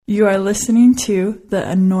You are listening to the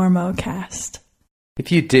Enormocast.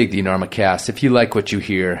 If you dig the Enormocast, if you like what you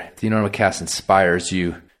hear, if the Enormocast inspires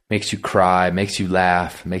you, makes you cry, makes you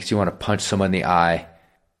laugh, makes you want to punch someone in the eye,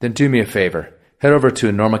 then do me a favor. Head over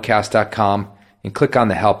to enormocast.com and click on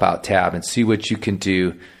the Help Out tab and see what you can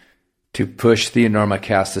do to push the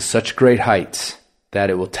Enormocast to such great heights that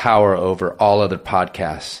it will tower over all other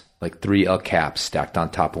podcasts like 3 El Caps stacked on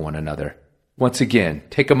top of one another. Once again,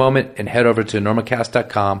 take a moment and head over to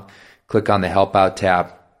enormocast.com, click on the Help Out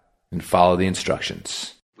tab, and follow the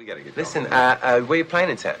instructions. We gotta get Listen, where are you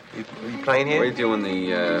playing in town? You playing here? We're doing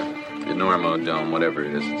the Normo Dome, whatever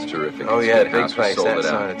it is. It's terrific. Oh, It's yeah, a big house. We place sold that it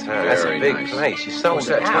side out. of town. That's a Very big nice. place. You sold What's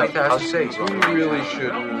it that, out. 20,000 seats? We really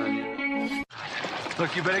should.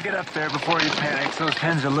 Look, you better get up there before you panic. Those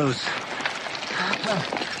pens are loose.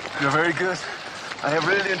 You're very good. I have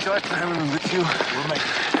really enjoyed playing with you. We'll make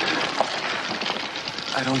it.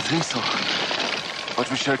 I don't think so.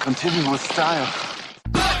 But we shall continue with style.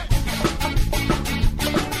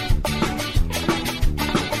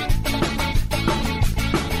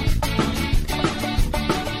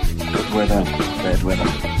 Good weather, bad weather.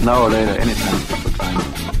 Now or later, anytime for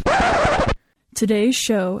climbing. Today's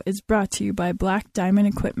show is brought to you by Black Diamond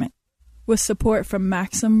Equipment, with support from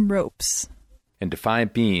Maxim Ropes. And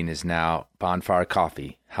Defiant Bean is now Bonfire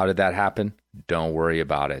Coffee. How did that happen? Don't worry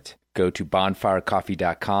about it. Go to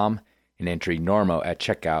bonfirecoffee.com and enter Normo at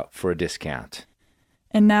checkout for a discount.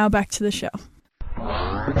 And now back to the show.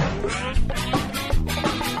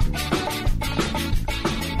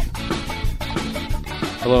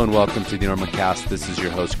 Hello and welcome to the Enormocast. This is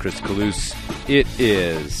your host, Chris Kalous. It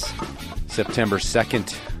is September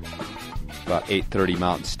 2nd, about 8:30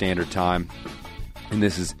 Mountain Standard Time. And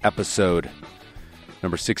this is episode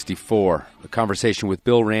number 64, a conversation with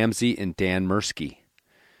Bill Ramsey and Dan Mirsky.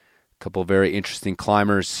 A couple of very interesting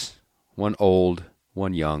climbers, one old,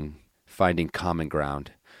 one young, finding common ground.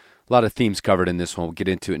 A lot of themes covered in this one. We'll get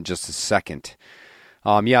into it in just a second.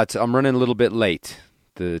 I'm running a little bit late.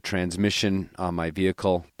 The transmission on my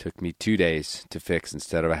vehicle took me 2 days to fix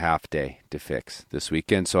instead of a half day to fix this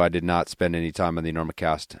weekend, so I did not spend any time on the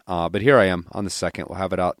Enormocast. But here I am on the 2nd. We'll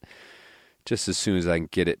have it out just as soon as I can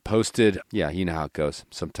get it posted. Yeah, you know how it goes.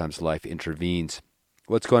 Sometimes life intervenes.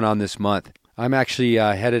 What's going on this month? I'm actually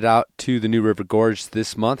headed out to the New River Gorge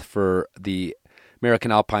this month for the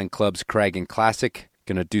American Alpine Club's Craggin Classic.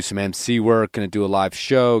 Going to do some MC work, going to do a live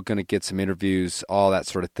show, going to get some interviews, all that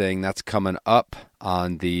sort of thing. That's coming up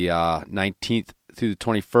on the 19th through the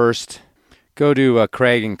 21st. Go to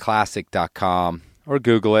cragginclassic.com or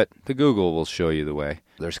Google it. The Google will show you the way.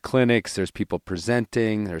 There's clinics, there's people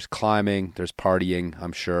presenting, there's climbing, there's partying,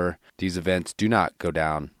 I'm sure. These events do not go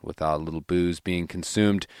down without a little booze being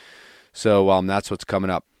consumed. So that's what's coming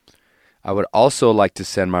up. I would also like to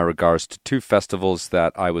send my regards to 2 festivals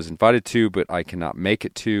that I was invited to, but I cannot make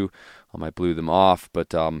it to. I blew them off, but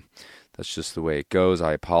that's just the way it goes.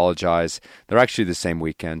 I apologize. They're actually the same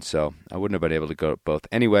weekend, so I wouldn't have been able to go to both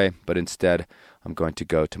anyway, but instead I'm going to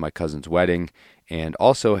go to my cousin's wedding and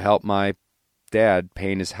also help my dad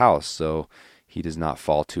paint his house so he does not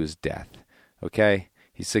fall to his death. Okay?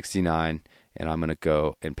 He's 69, and I'm going to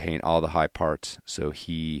go and paint all the high parts so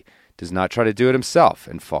he does not try to do it himself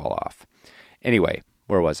and fall off. Anyway,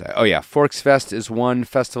 where was I? Oh yeah, Forks Fest is one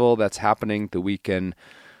festival that's happening the weekend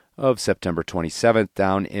of September 27th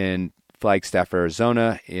down in Flagstaff,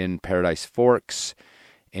 Arizona in Paradise Forks.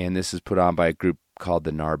 And this is put on by a group called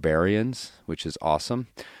the Narbarians, which is awesome.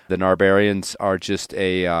 The Narbarians are just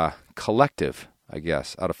a collective, I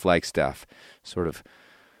guess, out of Flagstaff, sort of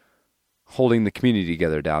holding the community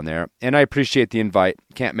together down there. And I appreciate the invite.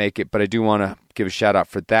 Can't make it, but I do want to give a shout out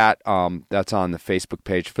for that. That's on the Facebook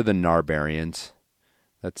page for the Narbarians.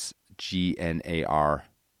 That's GNAR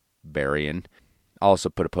Barian. I'll also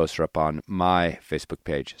put a poster up on my Facebook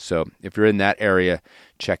page. So if you're in that area,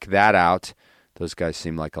 check that out. Those guys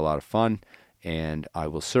seem like a lot of fun, and I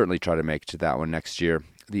will certainly try to make it to that one next year.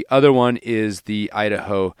 The other one is the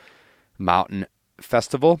Idaho Mountain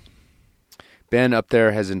Festival. Ben up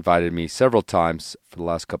there has invited me several times for the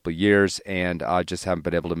last couple of years, and I just haven't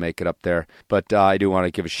been able to make it up there. But I do want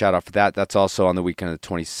to give a shout out for that. That's also on the weekend of the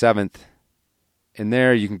 27th. And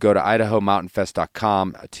there you can go to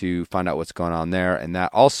idahomountainfest.com to find out what's going on there. And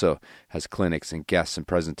that also has clinics and guests and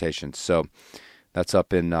presentations. So that's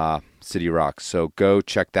up in City Rock. So go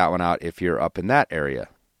check that one out if you're up in that area.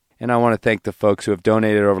 And I want to thank the folks who have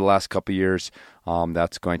donated over the last couple of years.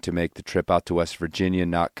 That's going to make the trip out to West Virginia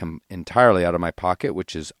not come entirely out of my pocket,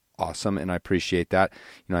 which is awesome, and I appreciate that.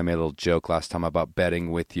 You know, I made a little joke last time about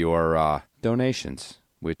betting with your donations,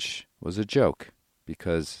 which was a joke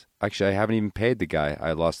because actually I haven't even paid the guy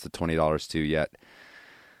I lost the $20 to yet.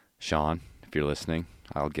 Sean, if you're listening,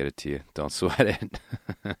 I'll get it to you. Don't sweat it.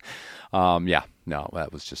 Yeah, no,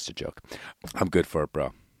 that was just a joke. I'm good for it,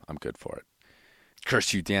 bro. I'm good for it.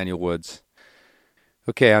 Curse you, Daniel Woods.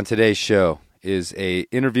 Okay, on today's show is a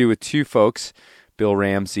interview with two folks, Bill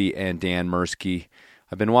Ramsey and Dan Mirsky.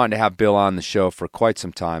 I've been wanting to have Bill on the show for quite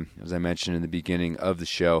some time, as I mentioned in the beginning of the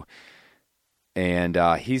show. And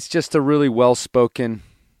he's just a really well-spoken,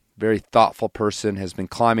 very thoughtful person, has been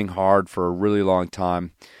climbing hard for a really long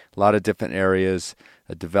time, a lot of different areas,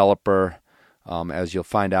 a developer, as you'll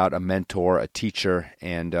find out, a mentor, a teacher,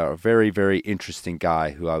 and a very, very interesting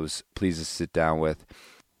guy who I was pleased to sit down with.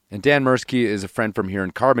 And Dan Mirsky is a friend from here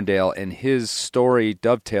in Carbondale, and his story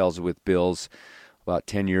dovetails with Bill's. About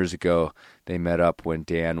 10 years ago, they met up when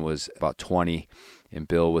Dan was about 20 and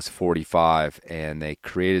Bill was 45, and they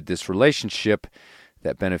created this relationship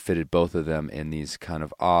that benefited both of them in these kind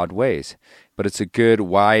of odd ways. But it's a good,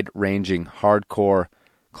 wide-ranging, hardcore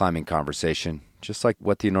climbing conversation, just like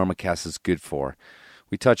what the Enormocast is good for.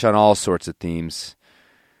 We touch on all sorts of themes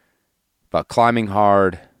about climbing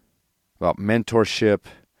hard, about mentorship,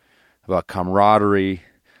 about camaraderie,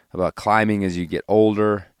 about climbing as you get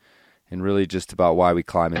older, and really just about why we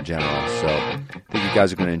climb in general. So I think you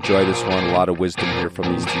guys are going to enjoy this one. A lot of wisdom here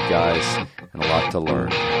from these two guys and a lot to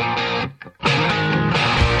learn.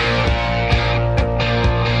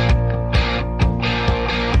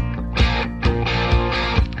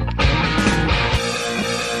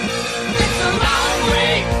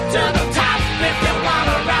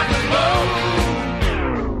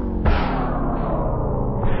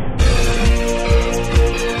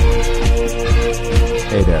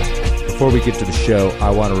 Hey there. Before we get to the show,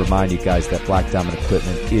 I want to remind you guys that Black Diamond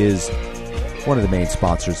Equipment is one of the main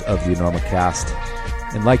sponsors of the Enormocast.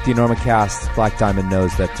 And like the Enormocast, Black Diamond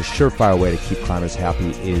knows that the surefire way to keep climbers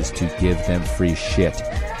happy is to give them free shit,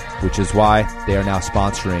 which is why they are now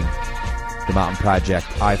sponsoring the Mountain Project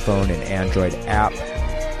iPhone and Android app.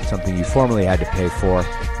 Something you formerly had to pay for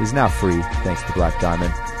is now free thanks to Black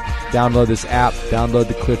Diamond. Download this app, download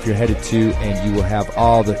the cliff you're headed to, and you will have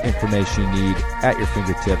all the information you need at your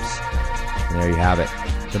fingertips. And there you have it.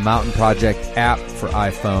 The Mountain Project app for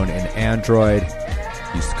iPhone and Android.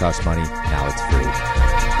 Used to cost money, now it's free.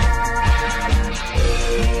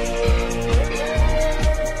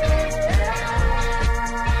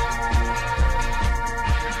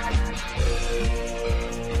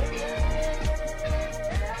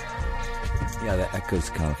 Yeah, that echo's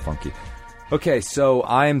kind of funky. Okay, so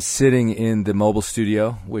I am sitting in the mobile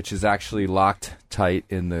studio, which is actually locked tight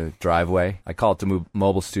in the driveway. I call it the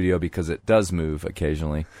mobile studio because it does move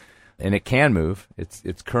occasionally, and it can move.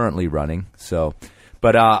 It's currently running. So,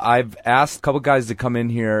 but I've asked a couple guys to come in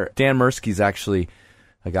here. Dan Mirsky's actually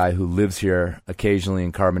a guy who lives here occasionally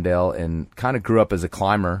in Carbondale and kind of grew up as a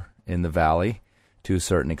climber in the valley to a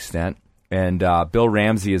certain extent. And Bill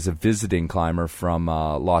Ramsey is a visiting climber from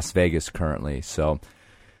Las Vegas currently. So.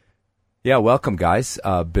 Yeah, welcome, guys.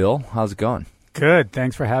 Bill, how's it going? Good.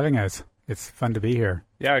 Thanks for having us. It's fun to be here.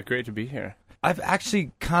 Yeah, great to be here. I've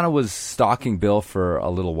actually kind of was stalking Bill for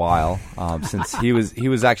a little while since he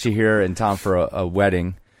was actually here in town for a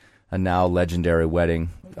wedding, a now legendary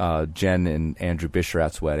wedding, Jen and Andrew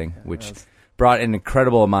Bisharat's wedding, which brought an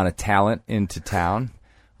incredible amount of talent into town,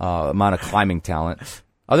 amount of climbing talent,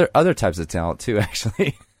 other types of talent too,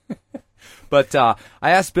 actually. But I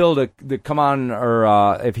asked Bill to come on,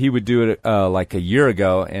 or if he would do it like a year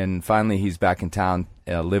ago, and finally he's back in town,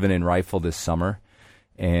 living in Rifle this summer,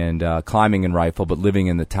 and climbing in Rifle, but living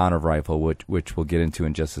in the town of Rifle, which we'll get into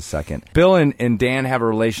in just a second. Bill and Dan have a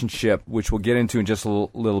relationship, which we'll get into in just a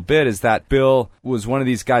little bit, is that Bill was one of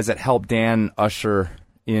these guys that helped Dan usher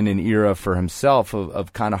in an era for himself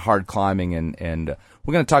of kind of hard climbing, and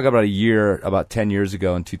we're going to talk about 10 years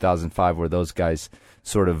ago in 2005, where those guys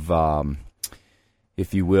sort of...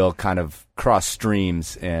 if you will, kind of cross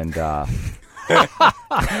streams and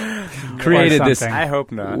created this. I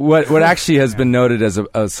hope not. What actually has been noted as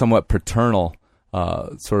a somewhat paternal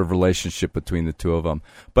sort of relationship between the two of them.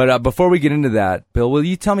 But before we get into that, Bill, will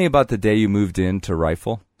you tell me about the day you moved into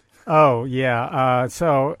Rifle? Oh, yeah.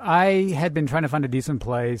 So I had been trying to find a decent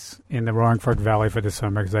place in the Roaring Fork Valley for the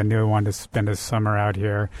summer because I knew I wanted to spend a summer out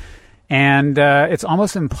here. And it's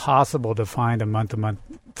almost impossible to find a month-to-month,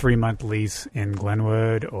 3-month lease in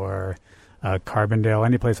Glenwood or Carbondale,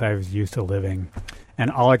 any place I was used to living.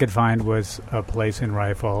 And all I could find was a place in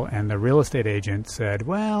Rifle. And the real estate agent said,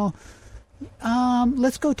 well,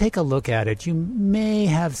 let's go take a look at it. You may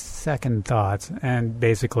have second thoughts. And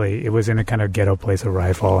basically, it was in a kind of ghetto place of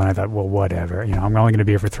Rifle. And I thought, well, whatever. I'm only going to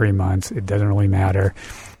be here for 3 months. It doesn't really matter.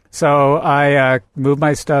 So I moved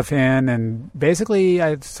my stuff in, and basically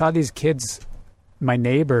I saw these kids my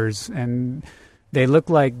neighbors, and they look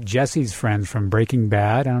like Jesse's friends from Breaking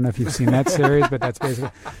Bad. I don't know if you've seen that series, but that's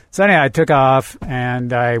basically... So anyway, I took off,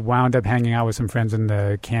 and I wound up hanging out with some friends in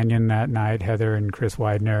the canyon that night, Heather and Chris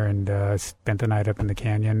Widener, and spent the night up in the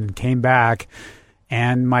canyon, and came back,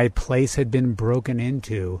 and my place had been broken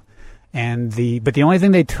into. But the only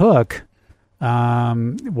thing they took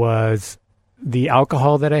was the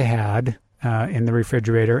alcohol that I had in the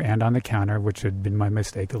refrigerator and on the counter, which had been my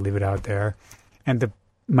mistake to leave it out there. And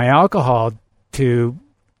my alcohol... To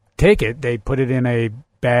take it, they put it in a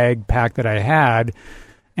bag pack that I had,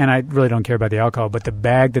 and I really don't care about the alcohol, but the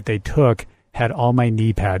bag that they took had all my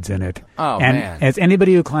knee pads in it. Oh, and man. As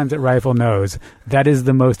anybody who climbs at rifle knows, that is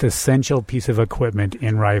the most essential piece of equipment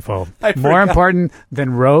in rifle. More important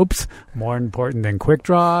than ropes, more important than quick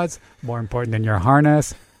draws, more important than your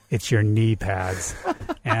harness. It's your knee pads.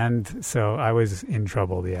 And so I was in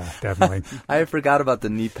trouble, yeah, definitely. I forgot about the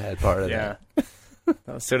knee pad part of that.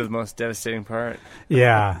 That was sort of the most devastating part.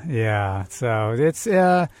 Yeah. So it's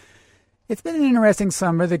been an interesting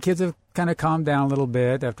summer. The kids have kind of calmed down a little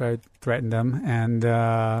bit after I threatened them, and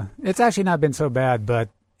it's actually not been so bad. But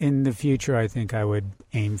in the future, I think I would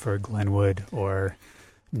aim for Glenwood or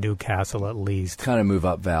Newcastle at least. Kind of move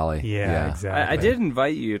up valley. Yeah. Exactly. I did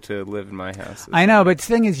invite you to live in my house. I know, but the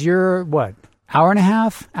thing is, you're what? Hour and a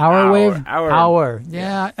half? Hour away? Hour.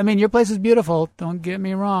 Yeah. I mean, your place is beautiful. Don't get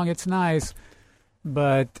me wrong. It's nice.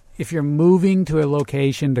 But if you're moving to a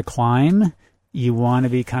location to climb, you want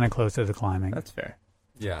to be kind of close to the climbing. That's fair.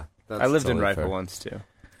 Yeah. I lived in totally Rifle fair. once, too.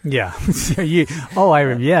 Yeah.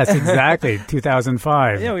 Yes, exactly.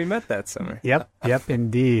 2005. Yeah, we met that summer. Yep,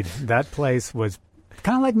 indeed. That place was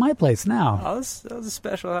kind of like my place now. Oh, that was a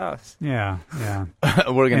special house. Yeah.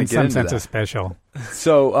 We're going to get in some into sense that. of special.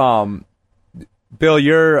 So, Bill,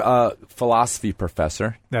 you're a philosophy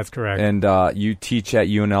professor. That's correct. And you teach at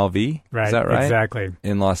UNLV, right, is that right? Exactly.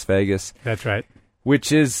 In Las Vegas. That's right.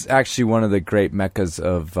 Which is actually one of the great meccas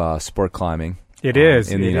of sport climbing. It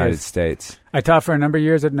is. In the United States. I taught for a number of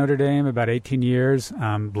years at Notre Dame, about 18 years.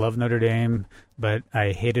 Loved Notre Dame, but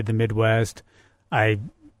I hated the Midwest. I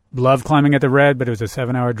loved climbing at the Red, but it was a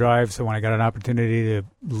 7-hour drive, so when I got an opportunity to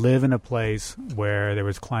live in a place where there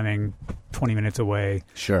was climbing 20 minutes away,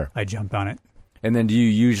 sure, I jumped on it. And then do you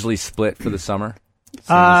usually split for the summer? Seeing as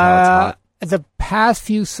how it's hot? The past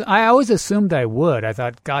few, I always assumed I would. I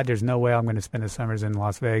thought, God, there's no way I'm going to spend the summers in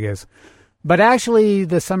Las Vegas. But actually,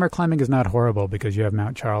 the summer climbing is not horrible because you have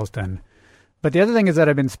Mount Charleston. But the other thing is that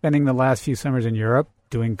I've been spending the last few summers in Europe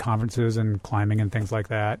doing conferences and climbing and things like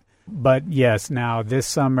that. But yes, now this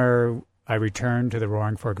summer I returned to the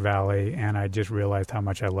Roaring Fork Valley, and I just realized how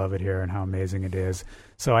much I love it here and how amazing it is.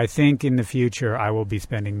 So I think in the future I will be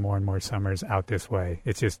spending more and more summers out this way.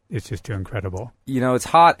 It's just too incredible. You know, it's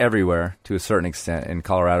hot everywhere to a certain extent in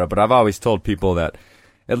Colorado, but I've always told people that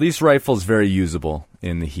at least rifle's very usable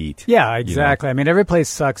in the heat. Yeah, exactly. I mean, every place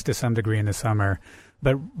sucks to some degree in the summer,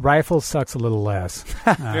 but rifle sucks a little less.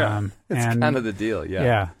 Yeah, it's kind of the deal,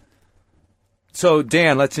 yeah. So,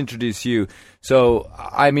 Dan, let's introduce you. So,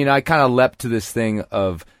 I mean, I kind of leapt to this thing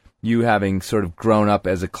of you having sort of grown up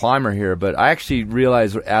as a climber here, but I actually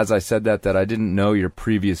realized as I said that I didn't know your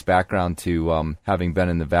previous background to having been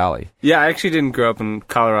in the Valley. Yeah, I actually didn't grow up in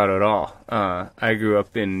Colorado at all. I grew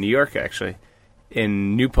up in New York, actually,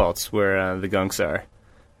 in New Paltz, where the Gunks are.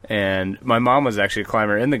 And my mom was actually a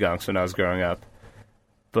climber in the Gunks when I was growing up.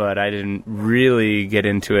 But I didn't really get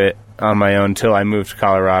into it on my own until I moved to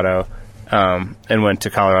Colorado and went to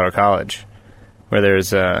Colorado College, where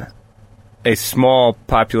there's a small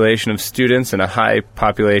population of students and a high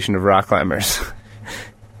population of rock climbers.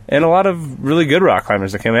 And a lot of really good rock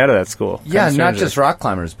climbers that came out of that school. Yeah, not just rock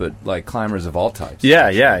climbers, but like climbers of all types.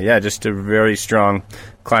 Yeah. Just a very strong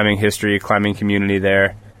climbing history, climbing community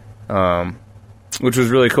there, which was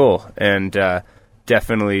really cool. And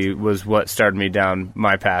definitely was what started me down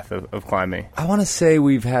my path of climbing. I want to say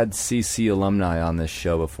we've had CC alumni on this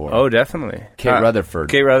show before. Oh, definitely. Kate Rutherford.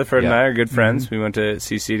 Kate Rutherford and I are good friends. We went to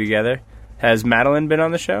CC together. Has Madeline been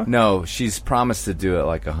on the show? No, she's promised to do it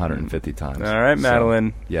like 150 times. All right,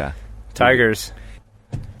 Madeline. So, yeah. Tigers.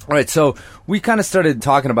 All right, so we kind of started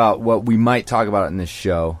talking about what we might talk about in this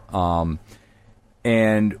show.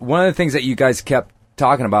 And one of the things that you guys kept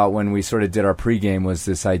talking about when we sort of did our pregame was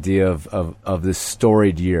this idea of this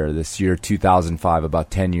storied year, this year 2005, about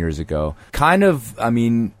 10 years ago. Kind of, I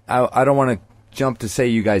mean, I don't want to jump to say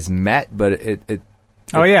you guys met, but it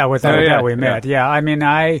Oh, yeah, without a doubt we met. Yeah, I mean,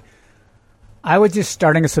 I was just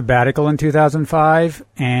starting a sabbatical in 2005,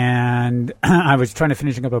 and I was trying to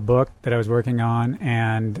finishing up a book that I was working on,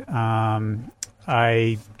 and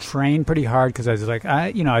I trained pretty hard because I was like,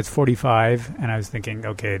 I was 45, and I was thinking,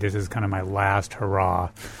 okay, this is kind of my last hurrah.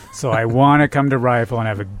 So I want to come to Rifle and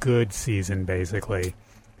have a good season, basically.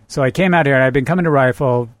 So I came out here, and I'd been coming to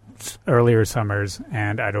Rifle earlier summers,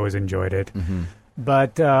 and I'd always enjoyed it. Mm-hmm.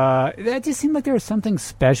 But it just seemed like there was something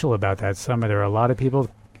special about that summer. There were a lot of people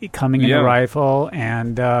coming into Rifle,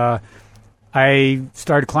 and I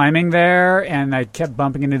started climbing there, and I kept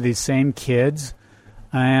bumping into these same kids.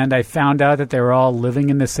 And I found out that they were all living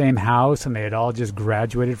in the same house, and they had all just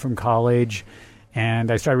graduated from college.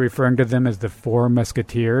 And I started referring to them as the Four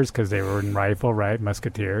Musketeers because they were in Rifle, right?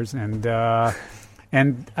 Musketeers. And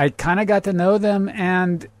I kind of got to know them.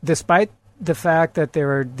 And despite the fact that they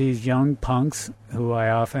were these young punks who I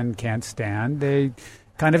often can't stand, they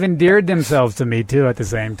kind of endeared themselves to me, too, at the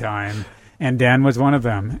same time. And Dan was one of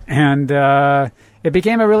them. And it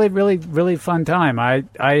became a really, really, really fun time. I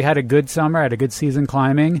had a good summer. I had a good season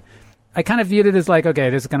climbing. I kind of viewed it as like,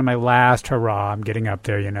 okay, this is kind of my last hurrah. I'm getting up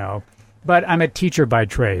there, But I'm a teacher by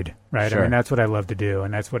trade, right? Sure. I mean, that's what I love to do,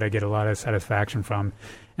 and that's what I get a lot of satisfaction from.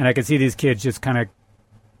 And I could see these kids just kind of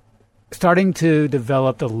starting to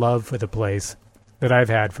develop the love for the place that I've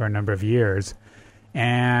had for a number of years.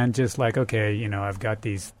 And just like, okay, I've got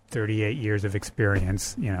these 38 years of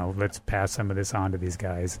experience, let's pass some of this on to these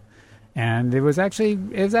guys. And it was pretty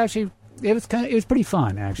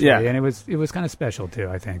fun, actually. Yeah. And it was kind of special too,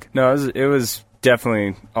 I think. No, it was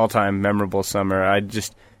definitely all-time memorable summer. I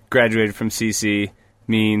just graduated from CC.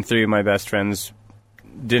 Me and 3 of my best friends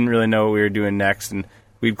didn't really know what we were doing next, and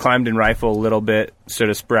we'd climbed in Rifle a little bit, sort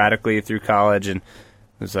of sporadically through college, and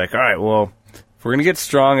it was like, all right, well, if we're going to get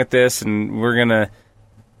strong at this and we're going to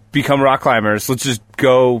become rock climbers, let's just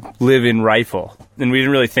go live in Rifle. And we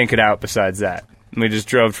didn't really think it out besides that. We just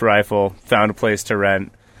drove to Rifle, found a place to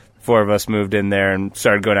rent. 4 of us moved in there and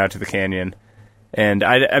started going out to the canyon. And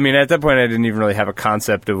I mean, at that point, I didn't even really have a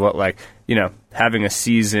concept of what, having a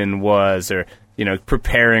season was, or,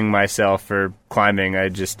 preparing myself for climbing.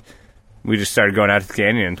 We just started going out to the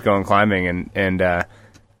canyon, going climbing, and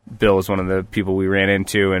Bill was one of the people we ran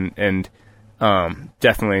into, and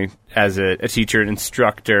definitely as a teacher and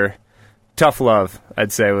instructor, tough love,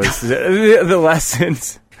 I'd say, was the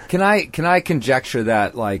lessons. Can I conjecture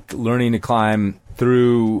that, like, learning to climb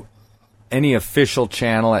through any official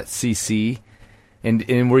channel at CC,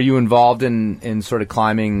 and were you involved in sort of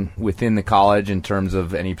climbing within the college in terms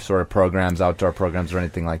of any sort of programs, outdoor programs or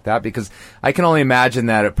anything like that? Because I can only imagine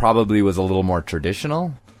that it probably was a little more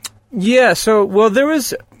traditional. Yeah, so, there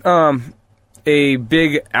was a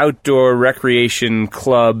big outdoor recreation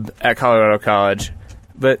club at Colorado College.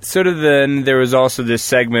 But sort of then there was also this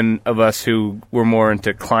segment of us who were more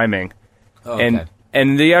into climbing. Oh, okay.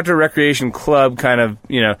 And the outdoor recreation club kind of,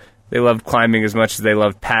 they loved climbing as much as they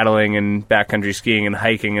loved paddling and backcountry skiing and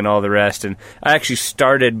hiking and all the rest. And I actually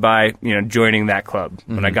started by, joining that club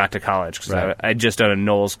when I got to college, because I'd just done a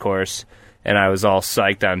Knowles course, and I was all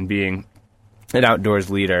psyched on being an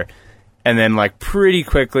outdoors leader. And then, pretty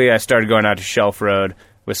quickly I started going out to Shelf Road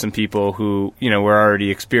with some people who, were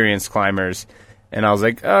already experienced climbers. And I was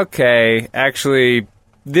like, okay, actually,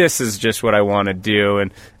 this is just what I want to do.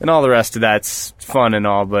 And all the rest of that's fun and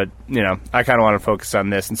all, but, I kind of want to focus on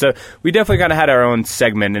this. And so we definitely kind of had our own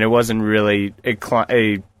segment, and it wasn't really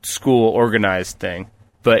a school organized thing.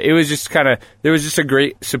 But it was just there was just a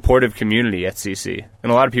great supportive community at CC.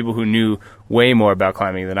 And a lot of people who knew way more about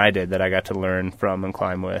climbing than I did that I got to learn from and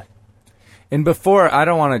climb with. And before, I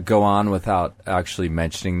don't want to go on without actually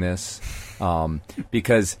mentioning this,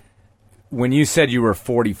 because when you said you were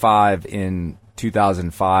 45 in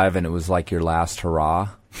 2005 and it was like your last hurrah,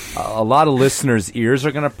 a lot of listeners' ears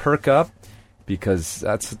are going to perk up, because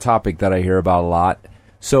that's a topic that I hear about a lot.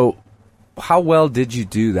 So how well did you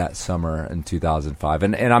do that summer in 2005?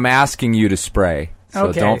 And I'm asking you to spray,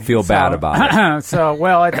 so don't feel bad about it. So,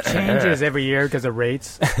 it changes every year because the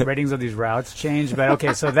ratings of these routes change. But,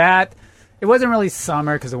 okay, so that... It wasn't really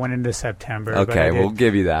summer because it went into September. Okay, we'll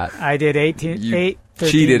give you that. I did 13...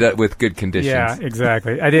 Cheated with good conditions. Yeah,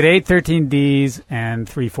 exactly. I did 8 13Ds and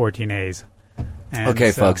 3 14As. And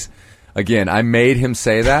okay, folks. Again, I made him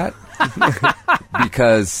say that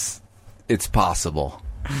because it's possible.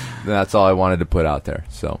 That's all I wanted to put out there.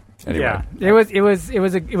 So anyway, yeah, it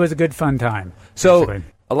was a good fun time. So basically.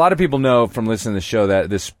 A lot of people know from listening to the show that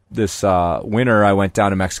this winter I went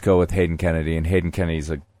down to Mexico with Hayden Kennedy, and Hayden Kennedy's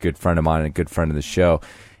a good friend of mine and a good friend of the show.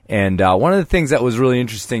 And one of the things that was really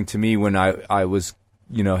interesting to me when I was,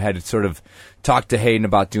 had sort of talked to Hayden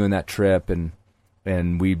about doing that trip, and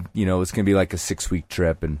we, it was going to be like a 6-week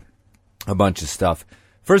trip and a bunch of stuff.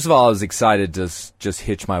 First of all, I was excited to just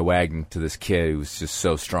hitch my wagon to this kid who was just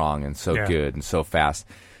so strong and so good and so fast.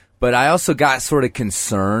 But I also got sort of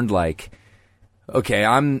concerned, like, okay,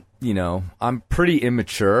 I'm pretty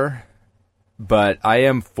immature, but I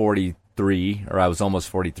am 43, or I was almost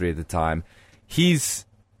 43 at the time. He's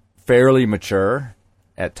fairly mature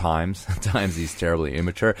at times. At times he's terribly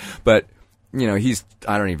immature, but he's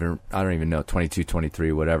I don't even know, 22,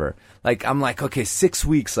 23, whatever. Like, I'm like, okay, 6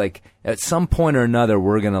 weeks, like at some point or another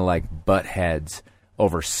we're going to like butt heads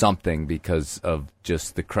over something because of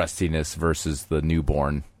just the crustiness versus the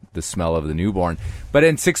newborn, the smell of the newborn. But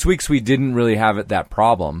in 6 weeks we didn't really have that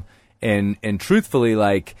problem. And truthfully,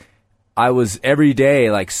 like, I was every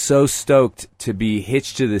day like so stoked to be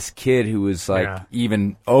hitched to this kid who was like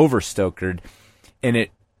even over stokered, and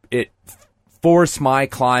it forced my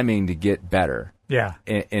climbing to get better. Yeah,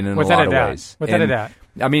 in a lot of ways. Without a doubt.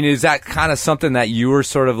 I mean, is that kind of something that you were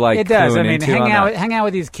sort of like? It does. I mean, hang out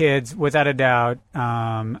with these kids, without a doubt.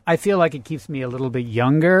 I feel like it keeps me a little bit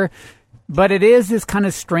younger, but it is this kind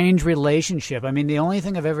of strange relationship. I mean, the only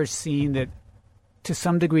thing I've ever seen that to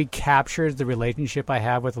some degree captures the relationship I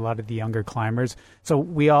have with a lot of the younger climbers. So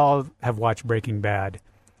we all have watched Breaking Bad.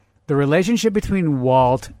 The relationship between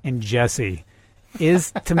Walt and Jesse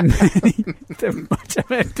is to much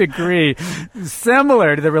of a degree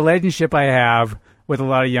similar to the relationship I have with a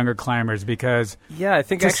lot of younger climbers, because I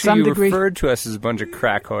think actually you referred to us as a bunch of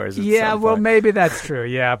crack whores. Yeah, well, maybe that's true.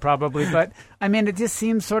 Yeah, probably. But I mean, it just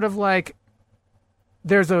seems sort of like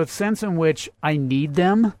there's a sense in which I need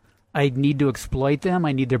them. I need to exploit them.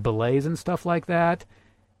 I need their belays and stuff like that.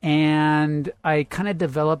 And I kind of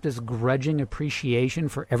developed this grudging appreciation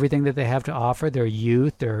for everything that they have to offer, their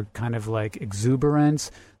youth, their kind of like exuberance,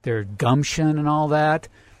 their gumption and all that.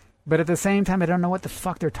 But at the same time, I don't know what the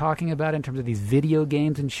fuck they're talking about in terms of these video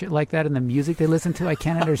games and shit like that, and the music they listen to I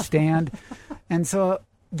can't understand. And so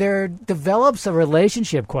there develops a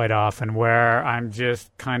relationship quite often where I'm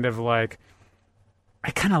just kind of like, I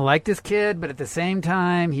kind of like this kid, but at the same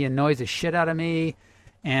time, he annoys the shit out of me.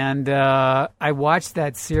 And I watched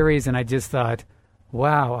that series, and I just thought,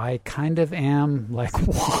 wow, I kind of am like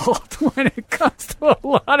Walt when it comes to a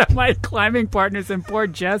lot of my climbing partners, and poor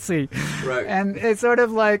Jesse. Right. And it's sort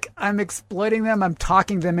of like I'm exploiting them. I'm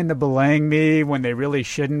talking them into belaying me when they really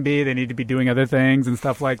shouldn't be. They need to be doing other things and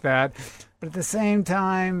stuff like that. But at the same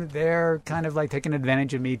time, they're kind of like taking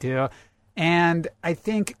advantage of me too. And I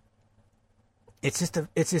think it's just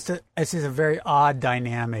a very odd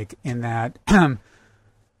dynamic in that I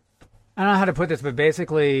don't know how to put this, but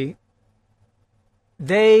basically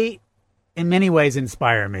they in many ways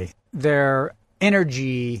inspire me. Their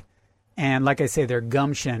energy and, like I say, their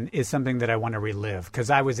gumption is something that I want to relive, because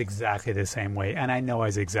I was exactly the same way, and I know I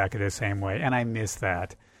was exactly the same way, and I miss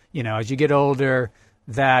that. As you get older,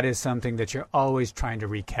 that is something that you're always trying to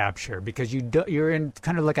recapture, because you're in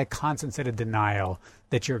kind of like a constant state of denial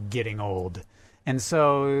that you're getting old. And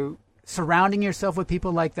so surrounding yourself with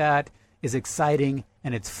people like that is exciting,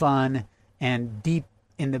 and it's fun, and deep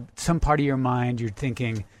in some part of your mind, you're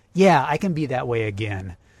thinking, yeah, I can be that way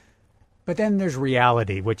again. But then there's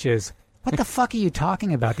reality, which is, what the fuck are you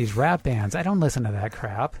talking about, these rap bands? I don't listen to that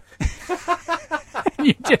crap.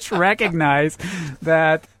 You just recognize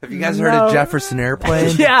that. Have you guys heard of Jefferson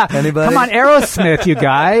Airplane? Yeah. Anybody? Come on, Aerosmith, you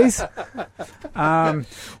guys.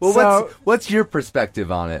 What's your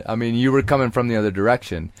perspective on it? I mean, you were coming from the other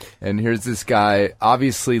direction, and here's this guy,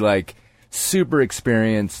 obviously like super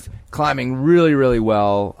experienced, climbing really, really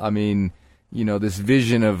well. I mean, this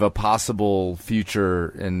vision of a possible future,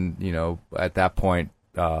 and at that point,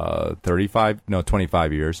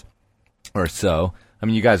 25 years or so. I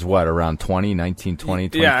mean, you guys, what, around 20, 19, 20,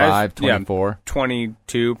 25, 24?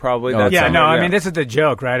 22, probably. I mean, this is the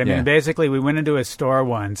joke, right? I mean, basically, we went into a store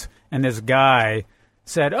once, and this guy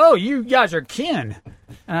said, oh, you guys are kin.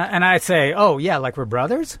 And I say, oh, yeah, like we're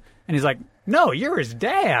brothers? And he's like, no, you're his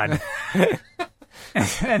dad.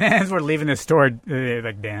 And as we're leaving the store,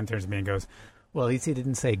 like Dan turns to me and goes, well, at least he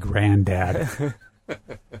didn't say granddad.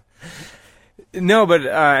 No, but,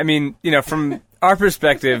 I mean, from our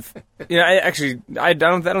perspective, I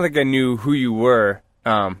don't think I knew who you were.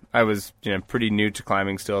 I was, pretty new to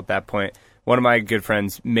climbing still at that point. One of my good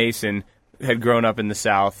friends, Mason, had grown up in the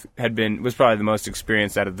South, was probably the most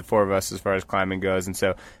experienced out of the four of us as far as climbing goes. And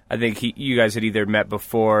so I think you guys had either met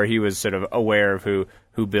before, he was sort of aware of who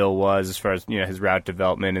Bill was as far as, his route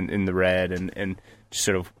development in the red and just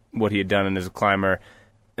sort of what he had done as a climber.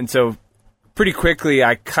 And so pretty quickly,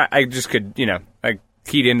 I just could, I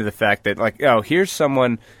keyed into the fact that, like, oh, here's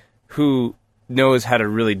someone who knows how to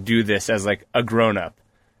really do this as, like, a grown-up.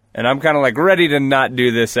 And I'm kind of, like, ready to not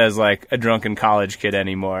do this as, like, a drunken college kid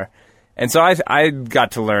anymore. And so I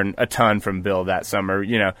got to learn a ton from Bill that summer,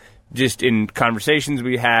 just in conversations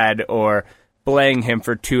we had or belaying him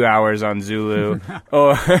for 2 hours on Zulu,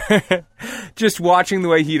 or just watching the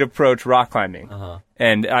way he'd approach rock climbing.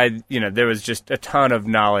 And there was just a ton of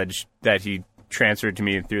knowledge that he transferred to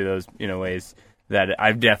me through those, ways that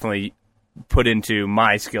I've definitely put into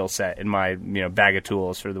my skill set and my, bag of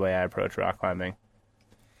tools for the way I approach rock climbing.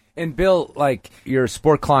 And Bill, like, you're a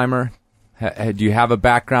sport climber. Do you have a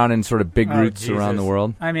background in sort of big routes around the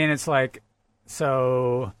world? I mean, it's like,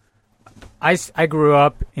 so I grew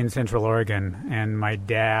up in Central Oregon, and my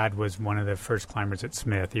dad was one of the first climbers at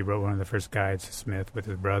Smith. He wrote one of the first guides to Smith with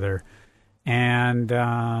his brother. And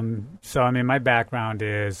so, I mean, my background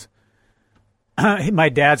is my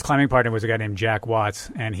dad's climbing partner was a guy named Jack Watts,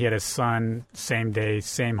 and he had a son, same day,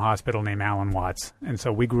 same hospital, named Alan Watts. And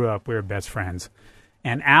so we grew up, we were best friends.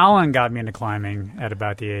 And Alan got me into climbing at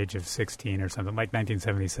about the age of 16 or something, like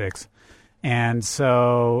 1976. And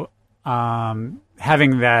so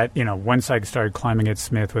having that, once I started climbing at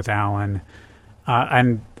Smith with Alan,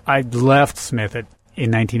 and I left Smith in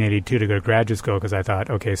 1982 to go to graduate school because I thought,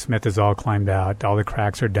 okay, Smith is all climbed out. All the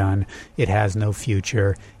cracks are done. It has no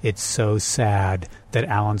future. It's so sad that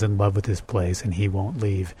Alan's in love with this place and he won't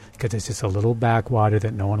leave because it's just a little backwater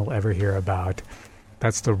that no one will ever hear about.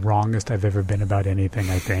 That's the wrongest I've ever been about anything,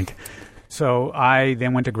 I think. So I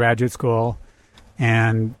then went to graduate school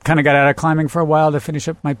and kind of got out of climbing for a while to finish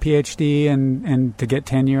up my PhD and to get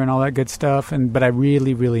tenure and all that good stuff. But I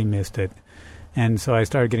really, really missed it. And so I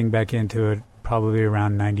started getting back into it probably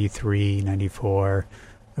around 93, 94,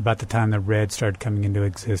 about the time the Red started coming into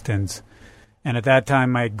existence. And at that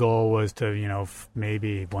time, my goal was to,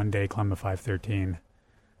 maybe one day climb a 513.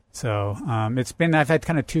 So I've had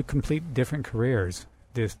kind of two complete different careers,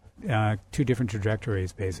 two different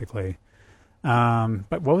trajectories, basically.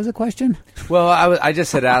 But what was the question? Well, I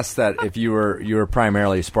just had asked that if you were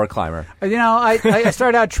primarily a sport climber. I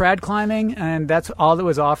started out trad climbing, and that's all that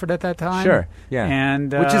was offered at that time. Sure, yeah.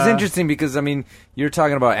 And which is interesting because, I mean, you're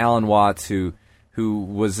talking about Alan Watts, who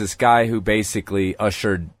was this guy who basically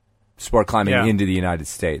ushered sport climbing into the United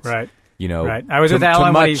States. Right. Right. I was with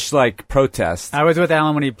Alan to much protest. I was with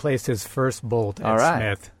Alan when he placed his first bolt at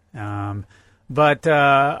Smith. But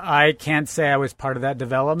I can't say I was part of that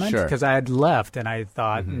development because I had left and I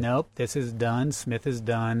thought, nope, this is done. Smith is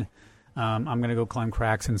done. I'm going to go climb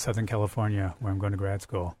cracks in Southern California where I'm going to grad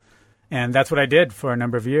school. And that's what I did for a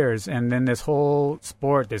number of years. And then this whole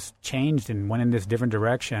sport, this changed and went in this different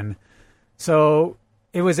direction. So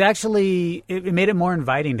it was actually, it made it more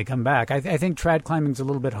inviting to come back. I think trad climbing is a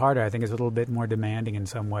little bit harder. I think it's a little bit more demanding in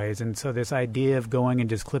some ways. And so this idea of going and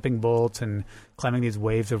just clipping bolts and climbing these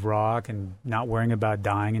waves of rock and not worrying about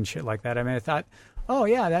dying and shit like that, I mean, I thought, oh,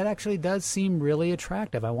 yeah, that actually does seem really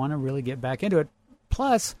attractive. I want to really get back into it.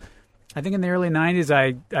 Plus, I think in the early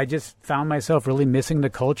 90s, I just found myself really missing the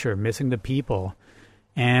culture, missing the people.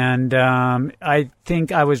 And I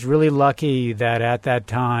think I was really lucky that at that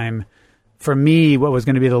time, for me, what was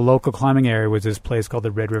going to be the local climbing area was this place called the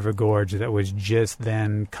Red River Gorge that was just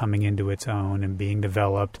then coming into its own and being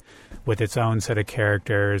developed with its own set of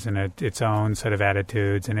characters and its own set of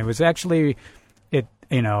attitudes. And it was actually,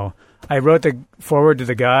 I wrote the forward to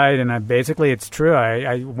the guide, and it's true.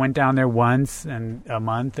 I went down there once and a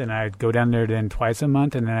month, and I'd go down there then twice a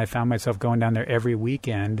month, and then I found myself going down there every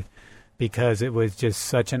weekend because it was just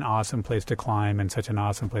such an awesome place to climb and such an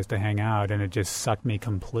awesome place to hang out, and it just sucked me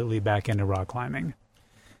completely back into rock climbing.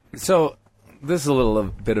 So this is a little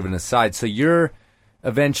bit of an aside. So you're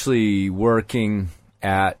eventually working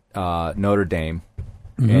at Notre Dame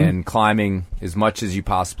and climbing as much as you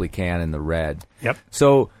possibly can in the Red. Yep.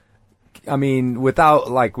 So, I mean, we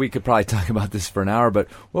could probably talk about this for an hour, but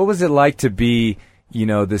what was it like to be,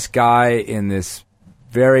 this guy in this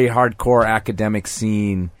very hardcore academic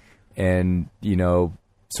scene and,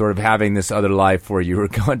 sort of having this other life where you were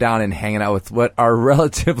going down and hanging out with what are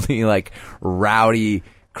relatively, rowdy,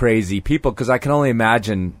 crazy people? Because I can only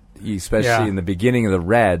imagine, especially in the beginning of the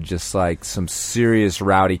Red, just some serious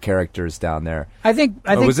rowdy characters down there. I think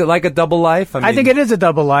was it like a double life? I think it is a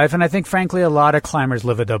double life, and I think, frankly, a lot of climbers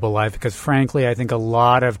live a double life because, frankly, I think a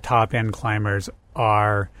lot of top-end climbers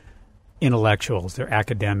are intellectuals. They're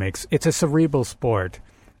academics. It's a cerebral sport.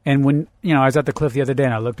 And when, I was at the cliff the other day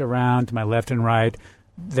and I looked around to my left and right,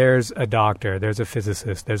 there's a doctor, there's a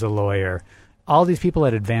physicist, there's a lawyer. All these people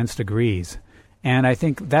had advanced degrees. And I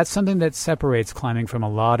think that's something that separates climbing from a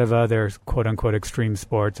lot of other quote-unquote extreme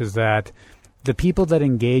sports is that the people that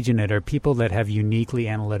engage in it are people that have uniquely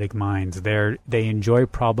analytic minds. They enjoy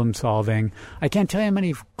problem solving. I can't tell you how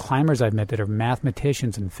many climbers I've met that are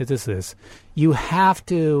mathematicians and physicists. You have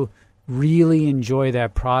to really enjoy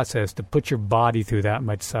that process to put your body through that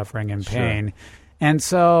much suffering and pain. Sure. And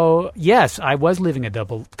so, yes, I was living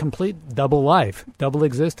a complete double life, double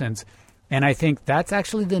existence. And I think that's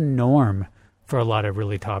actually the norm for a lot of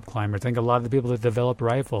really top climbers. I think a lot of the people that developed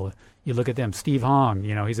rifle, you look at them. Steve Hong,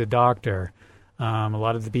 he's a doctor. A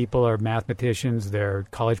lot of the people are mathematicians. They're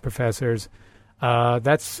college professors.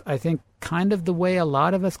 That's, I think, kind of the way a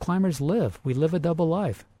lot of us climbers live. We live a double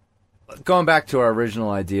life. Going back to our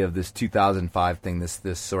original idea of this 2005 thing,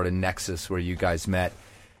 this sort of nexus where you guys met,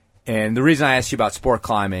 and the reason I asked you about sport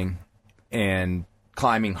climbing and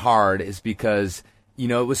climbing hard is because it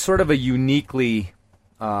was sort of a unique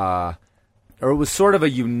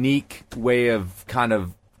way of kind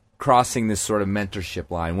of crossing this sort of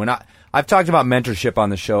mentorship line. When I've talked about mentorship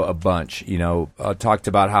on the show a bunch, talked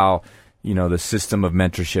about how, the system of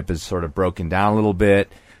mentorship is sort of broken down a little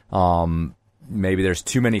bit. Maybe there's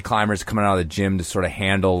too many climbers coming out of the gym to sort of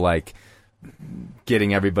handle like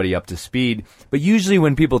getting everybody up to speed. But usually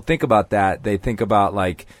when people think about that, they think about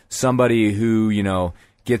like somebody who,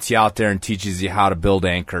 gets you out there and teaches you how to build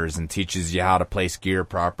anchors and teaches you how to place gear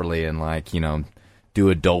properly and like, do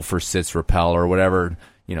a Dofer sits rappel or whatever.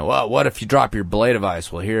 Well, what if you drop your blade of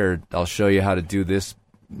ice? Well, here, I'll show you how to do this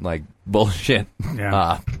like bullshit,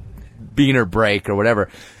 beaner break or whatever.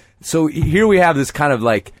 So here we have this kind of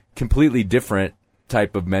like completely different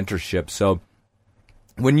type of mentorship. So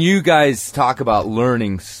when you guys talk about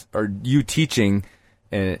learning or you teaching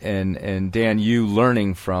and Dan, you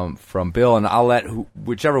learning from Bill, and I'll let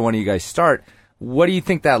whichever one of you guys start, what do you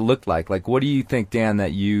think that looked like? Like, what do you think, Dan,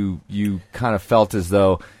 that you kind of felt as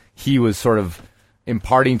though he was sort of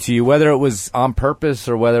imparting to you, whether it was on purpose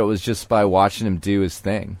or whether it was just by watching him do his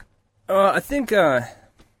thing? I think, sort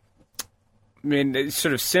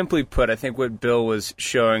of simply put, I think what Bill was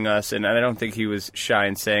showing us, and I don't think he was shy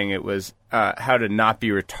in saying it, was how to not be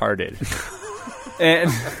retarded.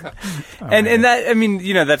 And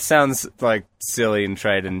that, that sounds like silly and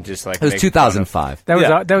trite and just like... It was 2005.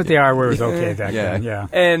 That was the R word was okay back then, yeah.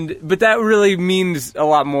 But that really means a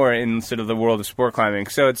lot more in sort of the world of sport climbing.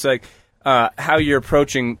 So it's like how you're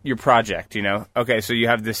approaching your project, Okay, so you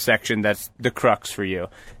have this section that's the crux for you.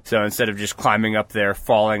 So instead of just climbing up there,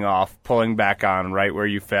 falling off, pulling back on right where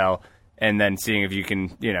you fell, and then seeing if you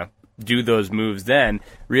can, do those moves, then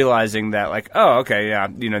realizing that like, oh, okay, yeah,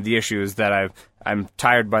 the issue is that I'm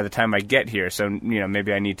tired by the time I get here, so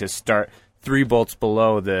maybe I need to start 3 bolts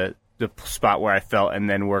below the spot where I fell and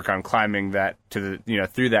then work on climbing that to the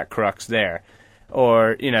through that crux there,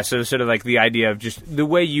 or so sort of like the idea of just the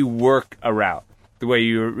way you work a route, the way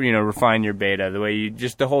you refine your beta, the way you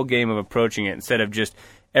just the whole game of approaching it instead of just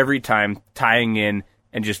every time tying in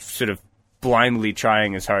and just sort of blindly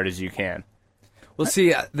trying as hard as you can. Well,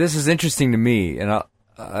 see, this is interesting to me, and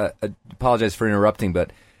I apologize for interrupting,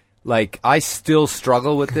 but like I still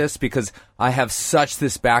struggle with this because I have such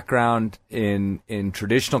this background in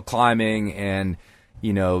traditional climbing and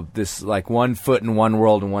this like 1 foot in one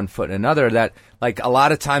world and 1 foot in another, that like a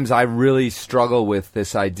lot of times I really struggle with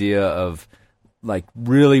this idea of like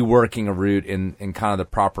really working a route in kind of the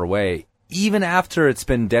proper way, even after it's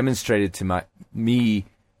been demonstrated to me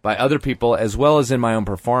by other people as well as in my own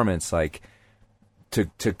performance. Like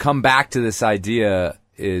to come back to this idea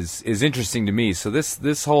is interesting to me. So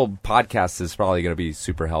this whole podcast is probably going to be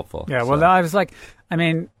super helpful. Yeah, well, I was like,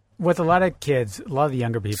 with a lot of kids, a lot of the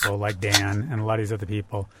younger people like Dan and a lot of these other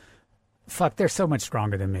people, they're so much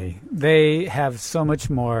stronger than me. They have so much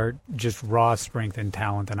more just raw strength and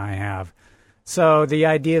talent than I have. So the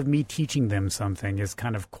idea of me teaching them something is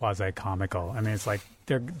kind of quasi-comical. It's like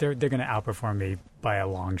they're going to outperform me by a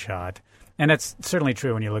long shot. And that's certainly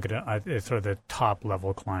true when you look at sort of the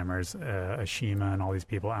top-level climbers, Ashima and all these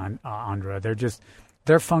people, Andra.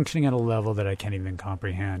 They're functioning at a level that I can't even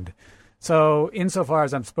comprehend. So insofar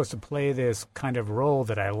as I'm supposed to play this kind of role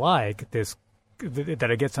that I like, that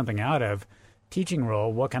I get something out of, teaching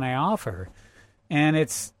role, what can I offer? And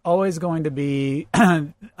it's always going to be,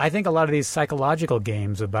 I think, a lot of these psychological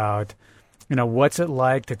games about, what's it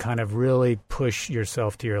like to kind of really push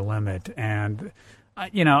yourself to your limit. And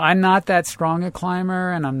I'm not that strong a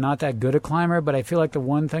climber and I'm not that good a climber, but I feel like the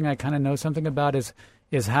one thing I kind of know something about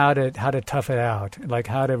is how to tough it out, like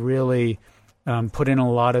how to really put in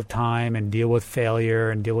a lot of time and deal with failure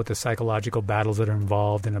and deal with the psychological battles that are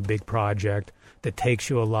involved in a big project that takes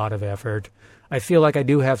you a lot of effort. I feel like I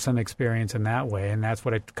do have some experience in that way, and that's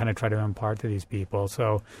what I kind of try to impart to these people.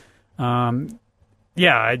 So, I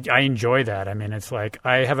enjoy that. It's like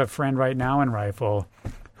I have a friend right now in rifle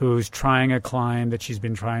who's trying a climb that she's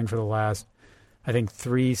been trying for the last, I think,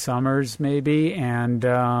 3 summers maybe. And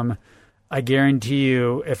I guarantee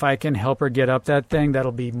you, if I can help her get up that thing,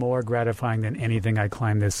 that'll be more gratifying than anything I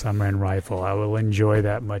climb this summer in rifle. I will enjoy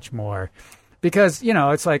that much more. Because,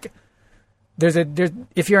 it's like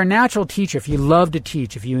if you're a natural teacher, if you love to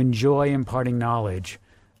teach, if you enjoy imparting knowledge,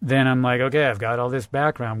 then I'm like, okay, I've got all this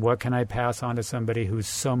background. What can I pass on to somebody who's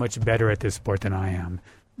so much better at this sport than I am?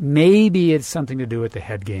 Maybe it's something to do with the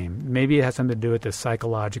head game. Maybe it has something to do with the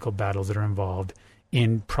psychological battles that are involved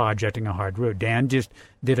in projecting a hard route. Dan just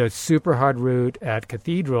did a super hard route at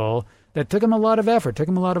Cathedral that took him a lot of effort, took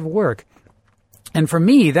him a lot of work. And for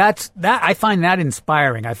me, I find that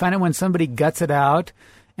inspiring. I find it when somebody guts it out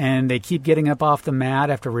and they keep getting up off the mat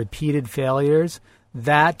after repeated failures.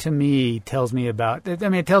 That, to me, tells me about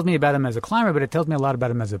him as a climber, but it tells me a lot about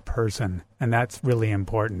him as a person, and that's really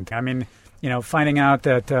important. I mean, finding out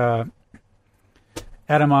that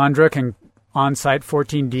Adam Ondra can on-site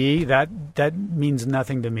 14D, that means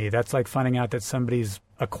nothing to me. That's like finding out that somebody's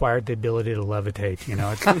acquired the ability to levitate.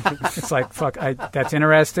 It's like, fuck, that's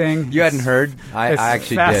interesting. You hadn't heard? I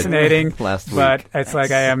actually fascinating, did last week. But it's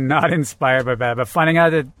like I am not inspired by that. But finding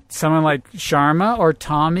out that someone like Sharma or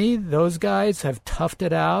Tommy, those guys have toughed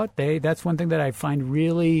it out, that's one thing that I find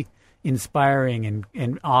really inspiring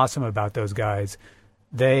and awesome about those guys.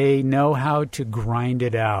 They know how to grind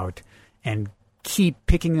it out and keep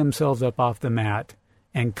picking themselves up off the mat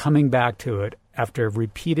and coming back to it after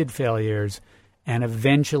repeated failures and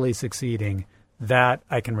eventually succeeding. That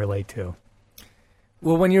I can relate to.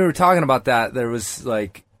 Well, when you were talking about that, there was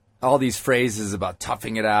like all these phrases about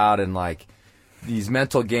toughing it out and like these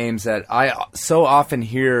mental games that I so often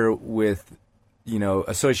hear with,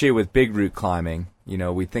 associated with big route climbing.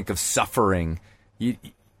 We think of suffering.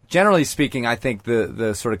 Generally speaking, I think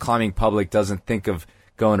the sort of climbing public doesn't think of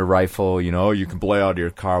going to rifle, you can blow out of your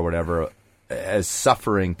car or whatever, as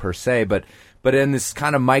suffering per se. But in this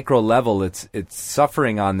kind of micro level, it's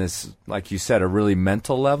suffering on this, like you said, a really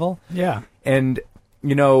mental level. Yeah. And,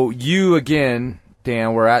 you again,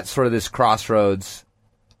 Dan, we're at sort of this crossroads.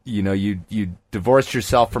 You divorced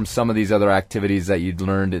yourself from some of these other activities that you'd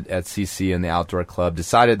learned at CC and the outdoor club,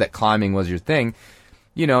 decided that climbing was your thing,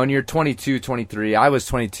 and you're 22, 23. I was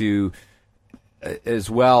 22 as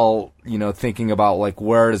well, thinking about like,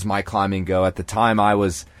 where does my climbing go? At the time, I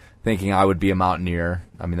was thinking I would be a mountaineer.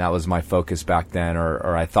 I mean, that was my focus back then,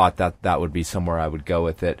 or I thought that would be somewhere I would go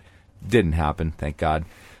with it. Didn't happen, thank God.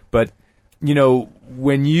 But,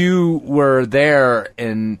 when you were there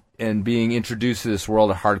and being introduced to this world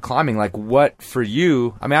of hard climbing, like what for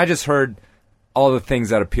you, I mean, I just heard all the things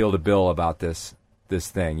that appeal to Bill about this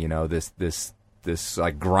thing, this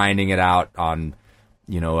like grinding it out on,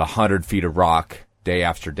 100 feet of rock day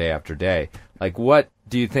after day after day. Like, what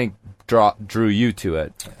do you think drew you to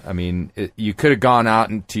it? I mean, you could have gone out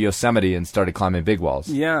into Yosemite and started climbing big walls.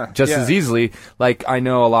 Yeah. Just as easily, like I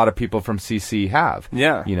know a lot of people from CC have.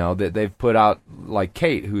 Yeah. That they've put out, like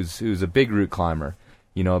Kate, who's a big route climber,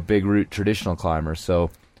 a big route traditional climber. So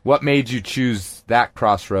what made you choose that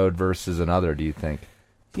crossroad versus another, do you think?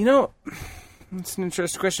 That's an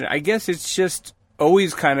interesting question. I guess it's just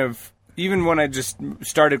always kind of, even when I just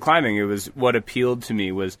started climbing, it was what appealed to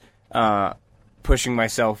me was pushing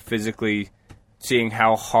myself physically, seeing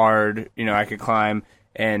how hard I could climb,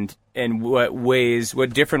 and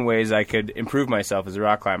what different ways I could improve myself as a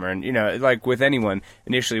rock climber. And like with anyone,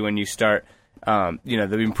 initially when you start, the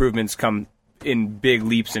improvements come in big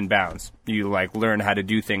leaps and bounds. You like learn how to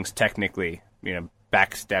do things technically,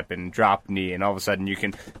 back step and drop knee, and all of a sudden you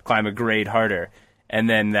can climb a grade harder. And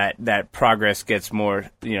then that progress gets more,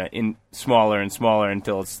 in smaller and smaller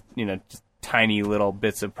until it's, just tiny little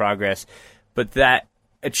bits of progress. But that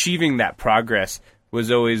achieving that progress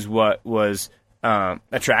was always what was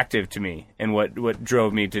attractive to me and what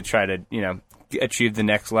drove me to try to, achieve the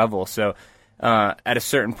next level. So at a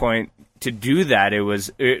certain point to do that,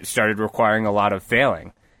 it started requiring a lot of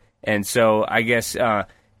failing. And so I guess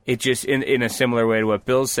it just, in a similar way to what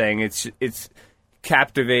Bill's saying, it's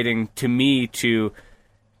captivating to me to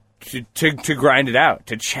grind it out,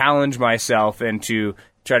 to challenge myself and to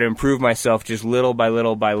try to improve myself just little by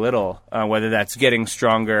little by little, whether that's getting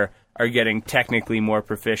stronger or getting technically more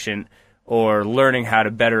proficient or learning how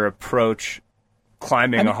to better approach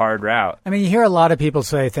climbing a hard route. I mean, you hear a lot of people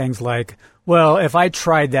say things like, well, if I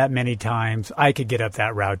tried that many times, I could get up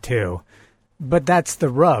that route too. But that's the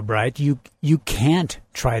rub, right? You can't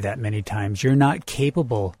try that many times. You're not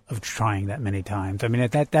capable of trying that many times. I mean,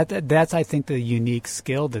 that's I think the unique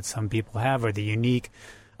skill that some people have, or the unique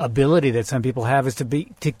ability that some people have, is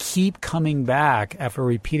to keep coming back after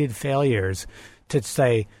repeated failures, to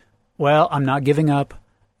say, well, I'm not giving up.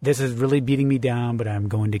 This is really beating me down, but I'm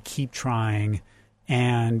going to keep trying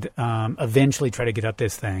and eventually try to get up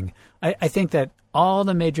this thing. I think that all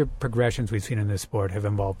the major progressions we've seen in this sport have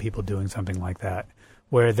involved people doing something like that,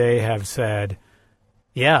 where they have said,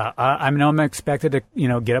 Yeah, I mean, I'm expected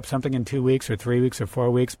to, get up something in 2 weeks or 3 weeks or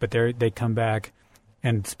 4 weeks, but they come back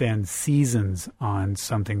and spend seasons on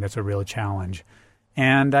something that's a real challenge.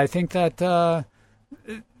 And I think that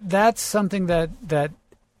that's something that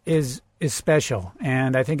is special,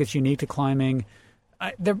 and I think it's unique to climbing.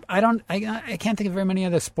 I can't think of very many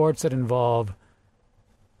other sports that involve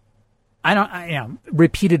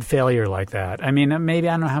repeated failure like that. I mean, maybe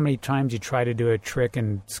I don't know how many times you try to do a trick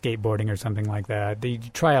in skateboarding or something like that. You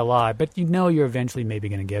try a lot, but you're eventually maybe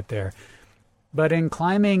going to get there. But in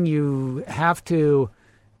climbing, you have to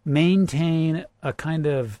maintain a kind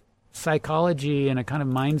of psychology and a kind of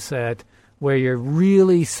mindset where you're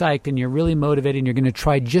really psyched and you're really motivated and you're going to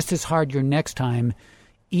try just as hard your next time,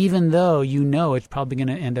 even though it's probably going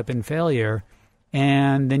to end up in failure.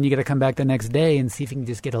 And then you got to come back the next day and see if you can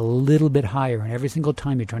just get a little bit higher. And every single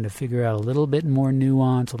time you're trying to figure out a little bit more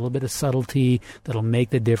nuance, a little bit of subtlety that'll make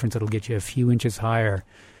the difference. That'll get you a few inches higher.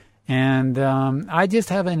 And I just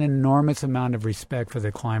have an enormous amount of respect for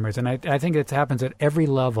the climbers. And I think it happens at every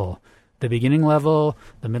level, the beginning level,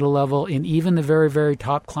 the middle level, and even the very, very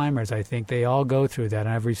top climbers. I think they all go through that. And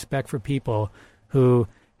I have respect for people who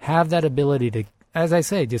have that ability to, as I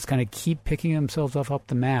say, just kind of keep picking themselves up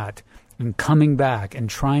the mat and coming back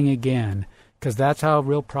and trying again, because that's how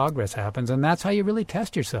real progress happens, and that's how you really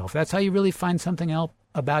test yourself. That's how you really find something else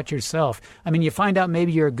about yourself. I mean, you find out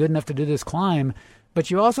maybe you're good enough to do this climb,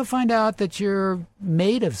 but you also find out that you're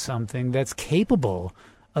made of something that's capable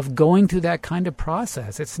of going through that kind of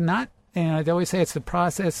process. It's not, I always say it's the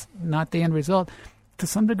process, not the end result. To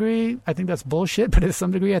some degree, I think that's bullshit, but to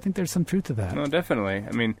some degree, I think there's some truth to that. No, definitely.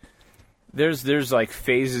 I mean, there's like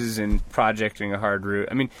phases in projecting a hard route.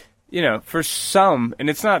 I mean, for some, and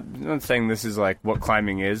I'm not saying this is like what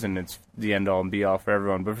climbing is and it's the end all and be all for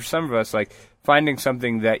everyone, but for some of us, like finding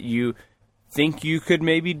something that you think you could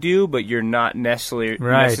maybe do, but you're not necessarily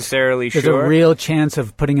sure. There's a real chance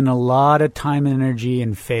of putting in a lot of time and energy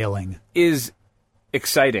and failing. Is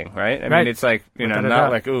exciting, right? I mean, it's like, not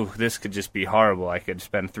like, ooh, this could just be horrible. I could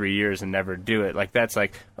spend 3 years and never do it. Like, that's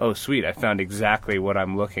like, oh, sweet, I found exactly what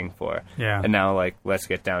I'm looking for. Yeah. And now, like, let's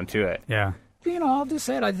get down to it. Yeah. I'll just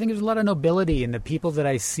say it. I think there's a lot of nobility in the people that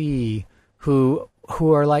I see who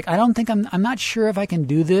are like, I'm not sure if I can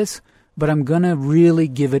do this, but I'm going to really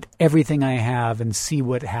give it everything I have and see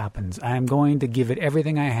what happens. I'm going to give it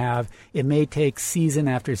everything I have. It may take season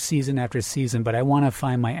after season after season, but I want to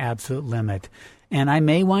find my absolute limit. And I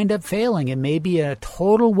may wind up failing. It may be a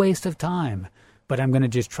total waste of time, but I'm going to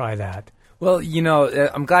just try that. Well,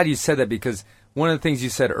 I'm glad you said that, because one of the things you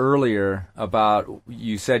said earlier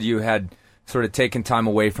you said you had sort of taken time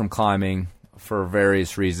away from climbing for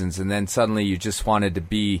various reasons, and then suddenly you just wanted to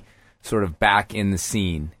be sort of back in the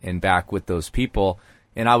scene and back with those people.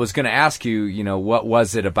 And I was going to ask you, what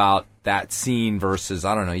was it about that scene versus,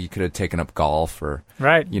 I don't know, you could have taken up golf or,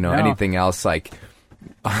 anything else. Like,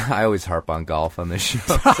 I always harp on golf on this show.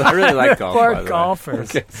 So I really like golf. Poor golfers.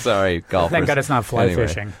 Okay, sorry, golfers. Thank God it's not fly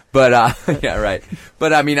fishing. But, yeah, right.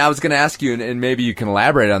 But, I mean, I was going to ask you, and maybe you can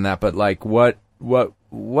elaborate on that, but, like, what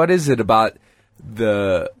is it about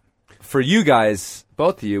for you guys,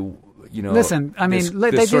 both of you, listen, I mean,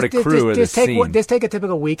 just take a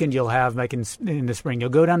typical weekend you'll have, like in the spring. You'll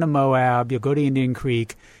go down to Moab, you'll go to Indian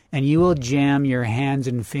Creek, and you will jam your hands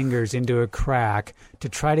and fingers into a crack to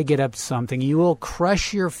try to get up something. You will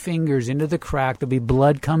crush your fingers into the crack. There'll be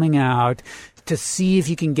blood coming out to see if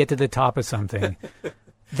you can get to the top of something.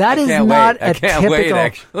 That is not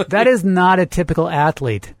a typical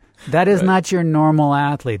athlete. That is not your normal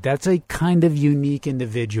athlete. That's a kind of unique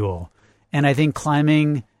individual. And I think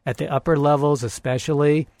climbing at the upper levels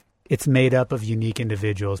especially, it's made up of unique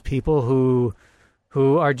individuals, people who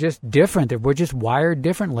are just different. We're just wired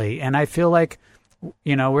differently. And I feel like,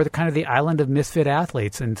 we're kind of the island of misfit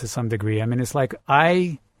athletes, and to some degree. I mean, it's like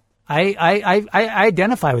I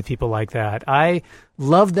identify with people like that. I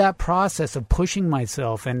love that process of pushing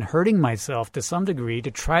myself and hurting myself to some degree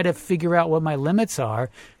to try to figure out what my limits are.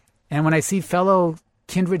 And when I see fellow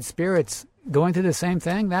kindred spirits going through the same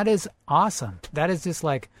thing, that is awesome. That is just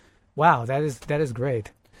like, wow, that is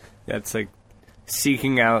great. Yeah, it's like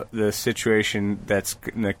seeking out the situation that's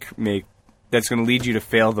going to lead you to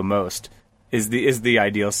fail the most is the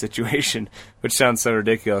ideal situation, which sounds so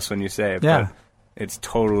ridiculous when you say it. Yeah. But it's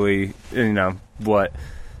totally, what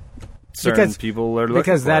certain people are looking for.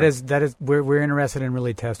 Because that is we're interested in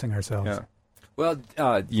really testing ourselves. Yeah. Well,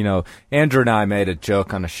 Andrew and I made a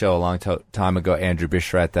joke on a show a long time ago, Andrew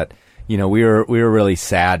Bishret, that, we were really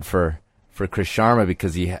sad for Chris Sharma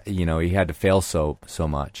because he had to fail so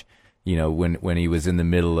much, when he was in the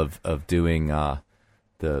middle of doing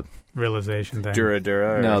the realization thing. Dura.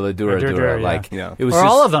 No, the Dura. Yeah. Like, Yeah. it was Or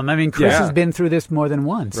just, all of them. I mean, Chris Yeah. has been through this more than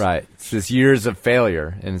once. Right. It's just years of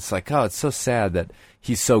failure. And it's like, oh, it's so sad that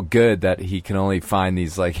he's so good that he can only find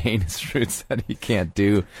these, like, heinous routes that he can't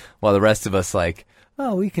do, while the rest of us, like,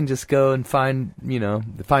 oh, we can just go and find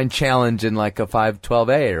challenge in, like, a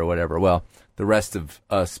 512A or whatever. Well, the rest of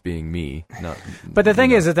us being me. But the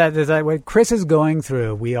thing is that what Chris is going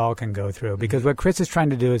through, we all can go through, because what Chris is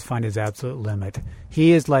trying to do is find his absolute limit.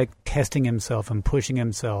 He is like testing himself and pushing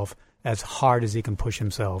himself as hard as he can push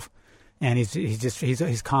himself, and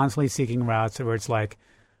he's constantly seeking routes where it's like,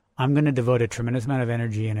 I'm going to devote a tremendous amount of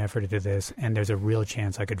energy and effort to this, and there's a real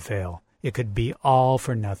chance I could fail. It could be all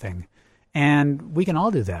for nothing, and we can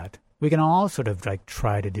all do that. We can all sort of like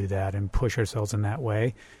try to do that and push ourselves in that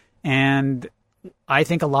way. And I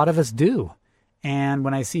think a lot of us do. And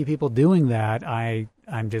when I see people doing that,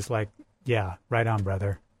 I'm just like, yeah, right on,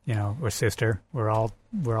 brother, or sister. We're all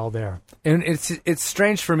there. And it's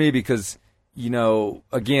strange for me because,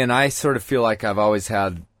 again, I sort of feel like I've always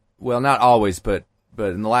had, well, not always, but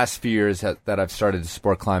in the last few years that I've started to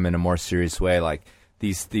sport climb in a more serious way, like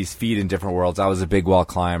these feet in different worlds. I was a big wall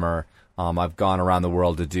climber. I've gone around the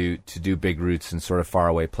world to do big routes in sort of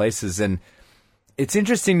faraway places. And it's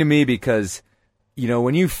interesting to me because,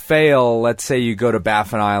 when you fail, let's say you go to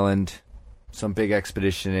Baffin Island, some big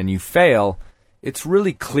expedition, and you fail, it's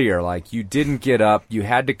really clear. Like, you didn't get up, you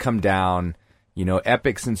had to come down,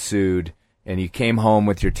 epics ensued, and you came home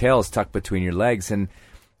with your tails tucked between your legs. And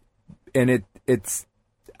it's,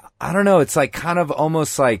 I don't know, it's like kind of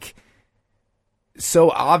almost like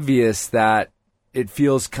so obvious that it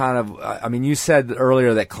feels kind of, I mean, you said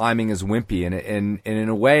earlier that climbing is wimpy, and in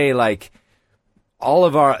a way, like, all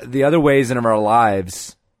of the other ways in our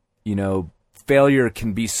lives, failure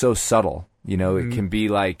can be so subtle. It can be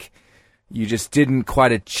like you just didn't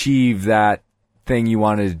quite achieve that thing you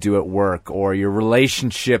wanted to do at work, or your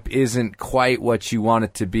relationship isn't quite what you want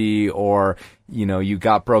it to be, or, you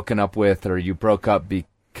got broken up with, or you broke up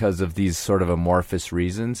because of these sort of amorphous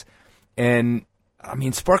reasons. And, I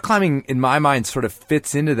mean, sport climbing, in my mind, sort of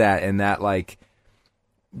fits into that, in that, like,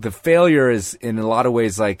 the failure is, in a lot of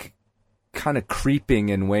ways, like, kind of creeping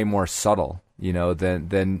and way more subtle,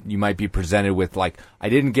 than you might be presented with. Like, I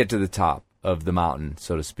didn't get to the top of the mountain,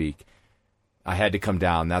 so to speak. I had to come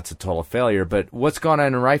down. That's a total failure. But what's going on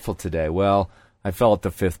in rifle today? Well, I fell at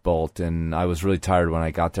the fifth bolt, and I was really tired when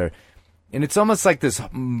I got there. And it's almost like this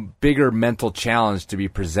bigger mental challenge to be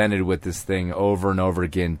presented with this thing over and over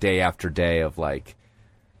again, day after day, of like,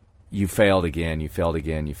 you failed again, you failed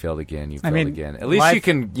again, you failed again, you failed again. At least you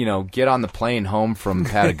can, get on the plane home from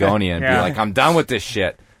Patagonia and be like, I'm done with this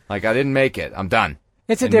shit. Like, I didn't make it. I'm done.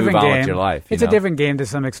 It's a different game. Move on with your life. It's a different game to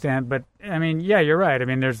some extent. But, I mean, yeah, you're right. I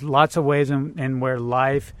mean, there's lots of ways in where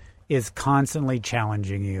life is constantly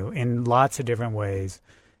challenging you in lots of different ways.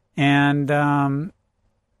 And,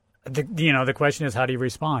 the question is, how do you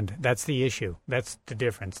respond? That's the issue. That's the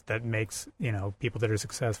difference that makes, people that are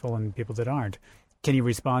successful and people that aren't. Can you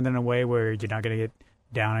respond in a way where you're not going to get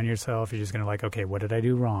down on yourself? You're just going to like, okay, what did I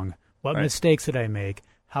do wrong? What mistakes did I make?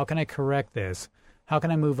 How can I correct this? How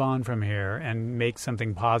can I move on from here and make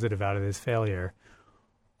something positive out of this failure?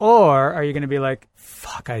 Or are you going to be like,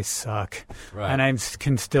 fuck, I suck, and I'm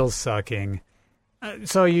still sucking?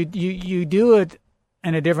 So you do it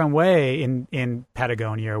in a different way in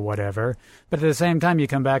Patagonia or whatever, but at the same time you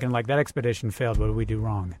come back and like, that expedition failed. What did we do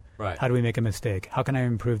wrong? Right. How do we make a mistake? How can I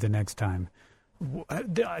improve the next time?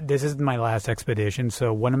 This is my last expedition,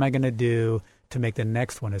 so what am I going to do to make the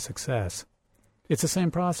next one a success? It's the same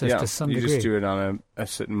process to some degree. You just do it on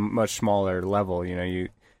a much smaller level.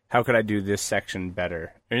 How could I do this section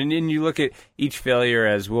better? And you look at each failure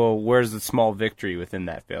as, well, where's the small victory within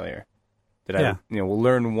that failure? We'll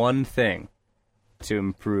learn one thing to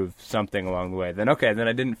improve something along the way. Then I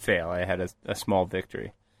didn't fail. I had a small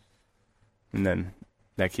victory. And then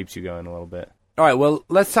that keeps you going a little bit. All right, well,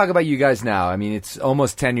 let's talk about you guys now. I mean, it's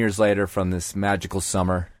almost 10 years later from this magical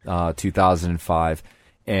summer, 2005,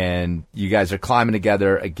 and you guys are climbing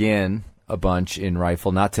together again a bunch in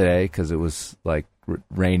rifle. Not today, because it was, like,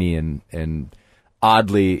 rainy and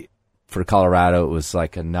oddly, for Colorado, it was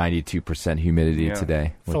like a 92% humidity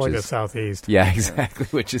today. Which like the southeast. Yeah, exactly,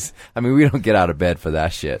 which is, I mean, we don't get out of bed for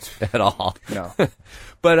that shit at all. No.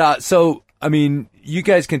 But, so, I mean, you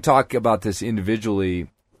guys can talk about this individually,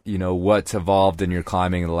 what's evolved in your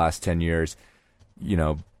climbing in the last 10 years.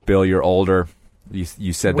 Bill, you're older.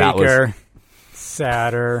 You said weaker, that was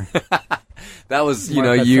sadder. That was,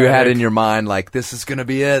 you had in your mind, like, this is going to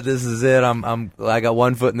be it. This is it. I got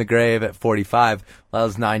one foot in the grave at 45. Well, that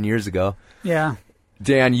was 9 years ago. Yeah.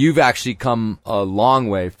 Dan, you've actually come a long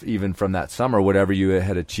way even from that summer, whatever you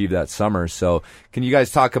had achieved that summer. So can you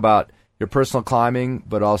guys talk about your personal climbing,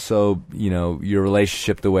 but also, your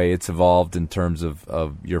relationship, the way it's evolved in terms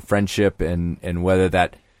of your friendship and whether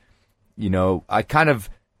that, I kind of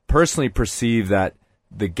personally perceive that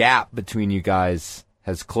the gap between you guys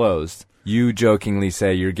has closed. You jokingly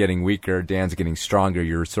say you're getting weaker, Dan's getting stronger.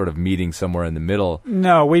 You're sort of meeting somewhere in the middle.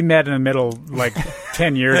 No, we met in the middle like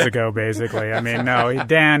 10 years ago, basically. I mean, no,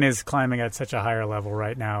 Dan is climbing at such a higher level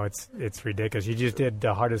right now. It's ridiculous. You just did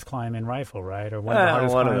the hardest climb in rifle, right? Or one of the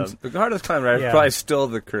hardest climbs. Of them. The hardest climb, right? Probably still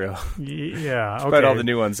the crew. Yeah, okay. Despite all the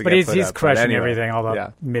new ones. But he's crushing everything, all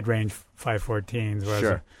the mid-range 514s.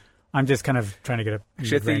 Sure. I'm just kind of trying to get a.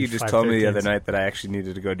 Actually, I think you just told me the other night that I actually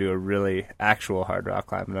needed to go do a really actual hard rock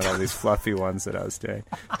climb, not all these fluffy ones that I was doing.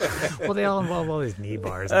 Well, they all involve all these knee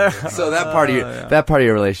bars. So that part of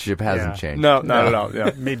your relationship hasn't changed. No, not at all.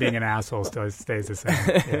 Yeah. Me being an asshole still stays the same.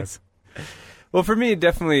 Yes. Well, for me,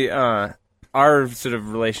 definitely, our sort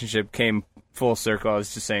of relationship came full circle. I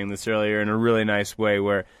was just saying this earlier in a really nice way,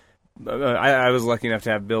 where I was lucky enough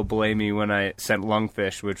to have Bill belay me when I sent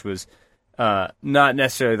Lungfish, which was. Not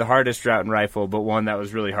necessarily the hardest route in rifle, but one that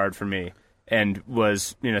was really hard for me and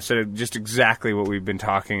was, sort of just exactly what we've been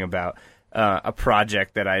talking about, a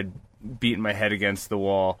project that I'd beaten my head against the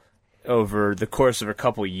wall over the course of a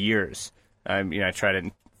couple years. I tried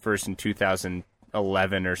it first in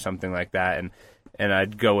 2011 or something like that, and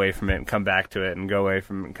I'd go away from it and come back to it and go away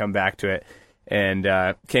from it and come back to it. And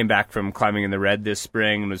came back from climbing in the red this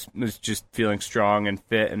spring and was just feeling strong and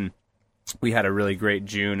fit, and we had a really great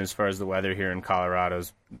June as far as the weather here in Colorado.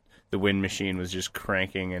 The wind machine was just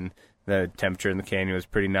cranking, and the temperature in the canyon was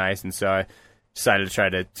pretty nice. And so I decided to try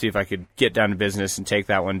to see if I could get down to business and take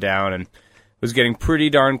that one down, and was getting pretty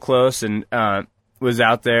darn close, and was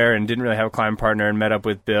out there and didn't really have a climb partner, and met up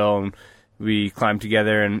with Bill, and we climbed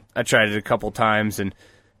together, and I tried it a couple times and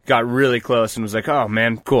got really close and was like, oh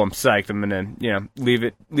man, cool, I'm psyched. I'm going to, leave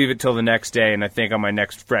it till the next day, and I think on my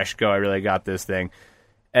next fresh go I really got this thing.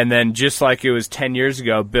 And then just like it was 10 years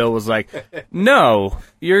ago, Bill was like, no,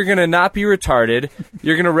 you're going to not be retarded.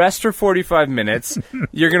 You're going to rest for 45 minutes.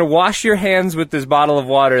 You're going to wash your hands with this bottle of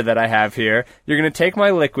water that I have here. You're going to take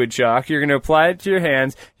my liquid chalk. You're going to apply it to your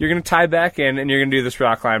hands. You're going to tie back in, and you're going to do this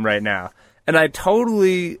rock climb right now. And I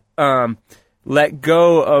totally let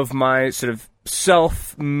go of my sort of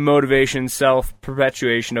self-motivation,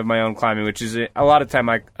 self-perpetuation of my own climbing, which is a lot of time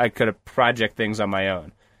I could have project things on my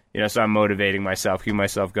own. So I'm motivating myself, keeping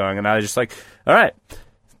myself going. And I was just like, all right,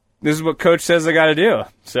 this is what coach says I got to do.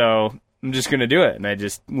 So I'm just going to do it. And I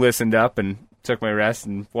just listened up and took my rest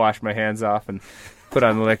and washed my hands off and put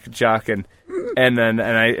on the liquid chalk. And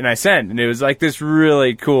I sent. And it was like this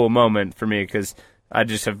really cool moment for me because I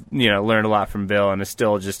just have, learned a lot from Bill. And it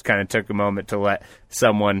still just kind of took a moment to let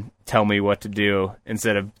someone tell me what to do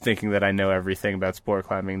instead of thinking that I know everything about sport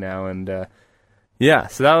climbing now. And, so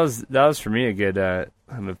that was for me a good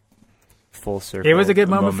kind of full circle. It was a good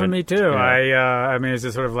moment for me too. Yeah. I mean, it's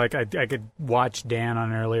just sort of like I could watch Dan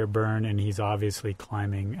on an earlier burn, and he's obviously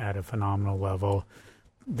climbing at a phenomenal level.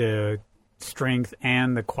 The strength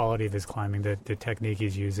and the quality of his climbing, the technique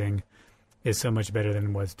he's using, is so much better than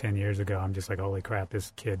it was 10 years ago. I'm just like, holy crap,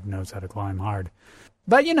 this kid knows how to climb hard.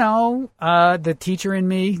 But, the teacher in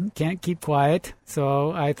me can't keep quiet.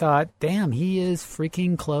 So I thought, damn, he is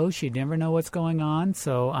freaking close. You never know what's going on.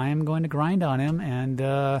 So I am going to grind on him and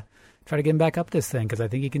try to get him back up this thing because I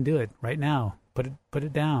think he can do it right now. Put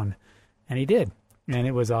it down. And he did. And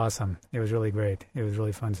it was awesome. It was really great. It was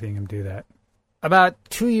really fun seeing him do that. About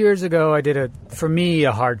 2 years ago, I did for me,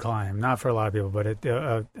 a hard climb. Not for a lot of people, but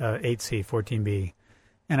a 8C, 14B.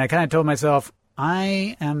 And I kind of told myself,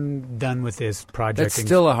 I am done with this project. It's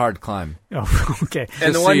still a hard climb. Oh, okay.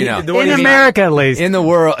 And the one in America, at least. In the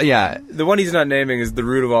world, yeah. The one he's not naming is the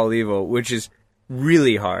root of all evil, which is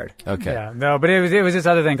really hard. Okay. Yeah, no, but it was this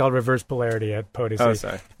other thing called reverse polarity at Potosi. Oh,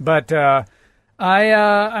 sorry. But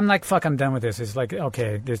I'm like, fuck, I'm done with this. It's like,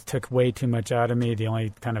 okay, this took way too much out of me. The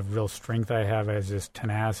only kind of real strength I have is just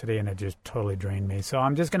tenacity, and it just totally drained me. So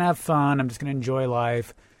I'm just going to have fun. I'm just going to enjoy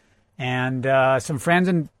life. And some friends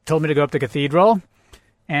told me to go up to Cathedral,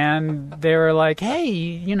 and they were like,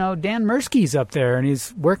 hey, Dan Mirsky's up there, and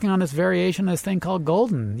he's working on this variation of this thing called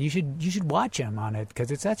Golden. You should watch him on it, because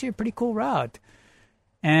it's actually a pretty cool route.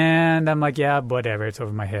 And I'm like, yeah, whatever. It's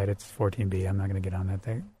over my head. It's 14B. I'm not going to get on that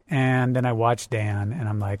thing. And then I watched Dan, and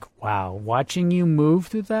I'm like, wow, watching you move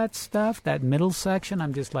through that stuff, that middle section,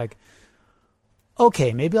 I'm just like,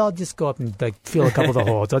 okay, maybe I'll just go up and feel a couple of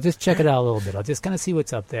the holes. I'll just check it out a little bit. I'll just kind of see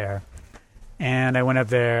what's up there. And I went up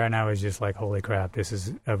there, and I was just like, holy crap, this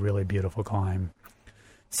is a really beautiful climb.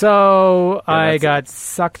 So I got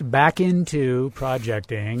sucked back into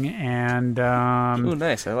projecting, and oh,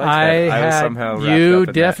 nice! I like that. I was somehow wrapped you up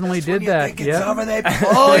in definitely that. did that. It's over, they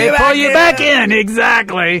They pull you back in,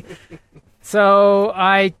 exactly. So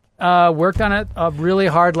I worked on it really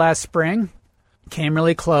hard last spring, came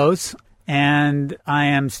really close, and I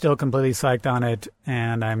am still completely psyched on it,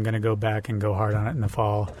 and I'm going to go back and go hard on it in the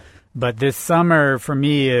fall. But this summer, for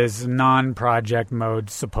me, is non-project mode,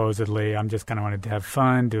 supposedly. I'm just kind of wanted to have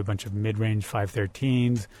fun, do a bunch of mid-range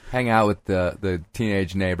 513s. Hang out with the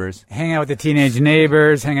teenage neighbors. Hang out with the teenage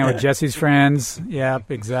neighbors, hang out with Jesse's friends.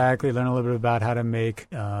 Yep, exactly. Learn a little bit about how to make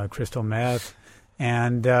crystal meth.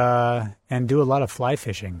 And do a lot of fly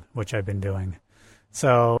fishing, which I've been doing.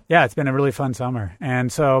 So, yeah, it's been a really fun summer. And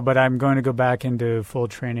so, but I'm going to go back into full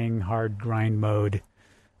training, hard grind mode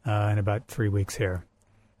in about 3 weeks here.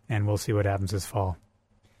 And we'll see what happens this fall.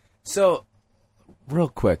 So, real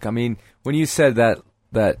quick, I mean, when you said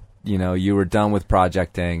that you were done with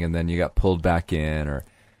projecting and then you got pulled back in,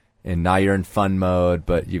 and now you're in fun mode,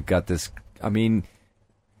 but you've got this. I mean,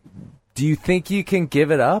 do you think you can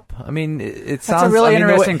give it up? I mean, it sounds. That's a really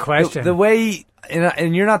interesting question. The way,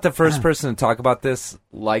 and you're not the first person to talk about this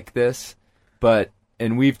like this,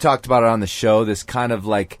 and we've talked about it on the show. This kind of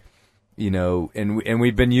like. And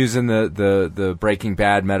we've been using the Breaking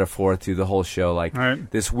Bad metaphor through the whole show, like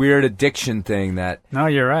this weird addiction thing that. No,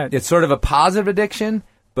 you're right. It's sort of a positive addiction,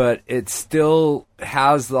 but it still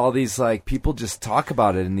has all these like people just talk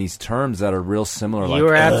about it in these terms that are real similar. You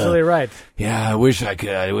were absolutely right. Yeah, I wish I could.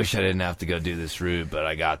 I wish I didn't have to go do this route, but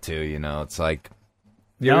I got to. It's like.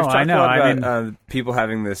 Yeah, we've talked I know. about people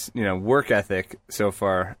having this, work ethic so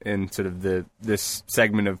far in sort of this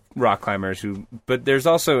segment of rock climbers but there's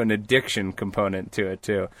also an addiction component to it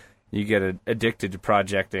too. You get addicted to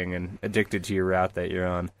projecting and addicted to your route that you're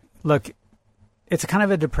on. Look, it's kind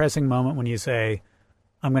of a depressing moment when you say,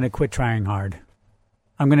 I'm going to quit trying hard.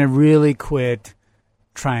 I'm going to really quit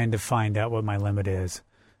trying to find out what my limit is.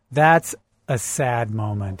 That's a sad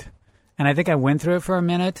moment. And I think I went through it for a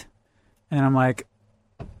minute, and I'm like,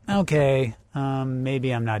 okay,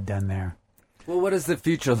 maybe I'm not done there. Well, what does the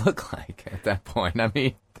future look like at that point? I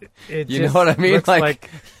mean, you know what I mean? Like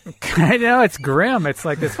I know, it's grim. It's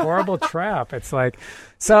like this horrible trap. It's like,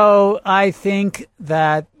 so I think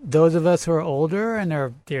that those of us who are older, and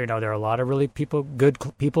there are a lot of really good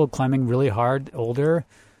people climbing really hard older.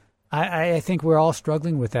 I think we're all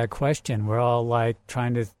struggling with that question. We're all like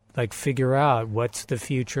trying to like figure out what's the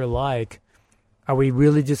future like. Are we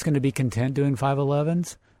really just going to be content doing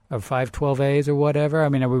 511s? Or 512As or whatever? I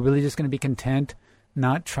mean, are we really just going to be content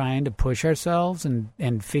not trying to push ourselves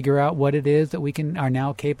and figure out what it is that we are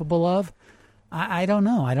now capable of? I don't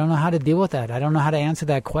know. I don't know how to deal with that. I don't know how to answer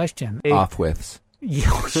that question. Off-widths.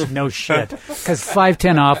 No shit. Because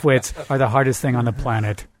 510 off-widths are the hardest thing on the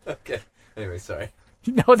planet. Okay. Anyway, sorry.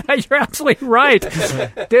 No, you're absolutely right.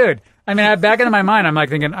 Dude, I mean, back into my mind, I'm like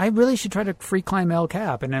thinking, I really should try to free climb El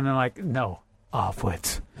Cap. And then I'm like, no,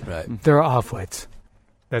 off-widths. Right. There are off-widths.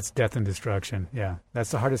 That's death and destruction. Yeah,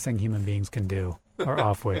 that's the hardest thing human beings can do, or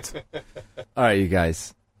off-wits. All right, you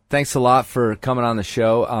guys. Thanks a lot for coming on the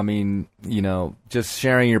show. I mean, just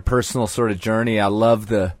sharing your personal sort of journey. I love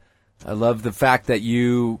the fact that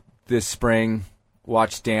you this spring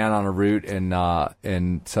watched Dan on a route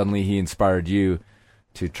and suddenly he inspired you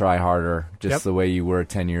to try harder, just the way you were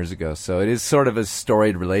 10 years ago. So it is sort of a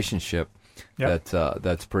storied relationship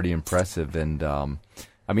that's pretty impressive. And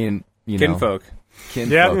I mean, kinfolk.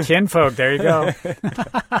 Yeah, kinfolk. There you go.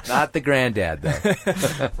 Not the granddad,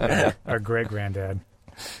 though. Our great-granddad.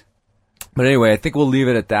 But anyway, I think we'll leave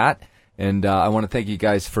it at that. And I want to thank you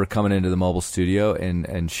guys for coming into the mobile studio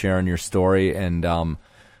and sharing your story. And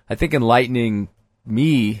I think enlightening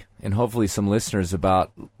me and hopefully some listeners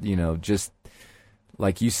about, just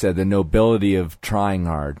like you said, the nobility of trying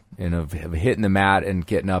hard and of hitting the mat and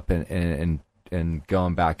getting up and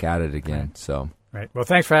going back at it again. Right. So. Right. Well,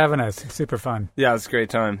 thanks for having us. It's super fun. Yeah, it's a great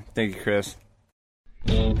time. Thank you, Chris.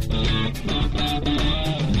 You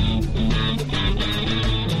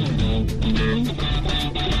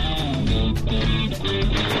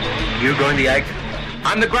going the egg?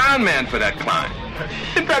 I'm the ground man for that climb.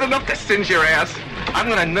 Isn't that enough to singe your ass? I'm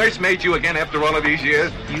gonna nursemaid you again after all of these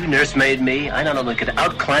years. You nursemaid me? I not only could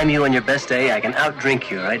out-climb you on your best day, I can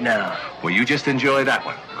out-drink you right now. Well, you just enjoy that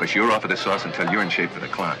one, because you're off of the sauce until you're in shape for the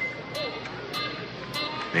climb.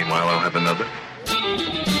 Meanwhile, I'll have another.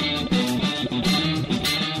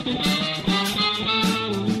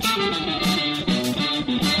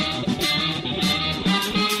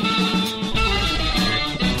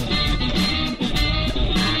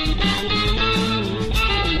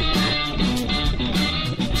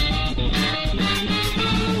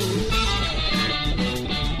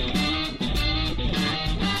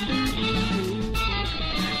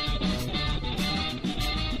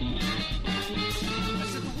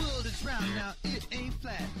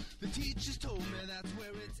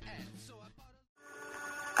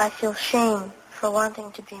 I feel shame for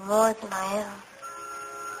wanting to be more than I am.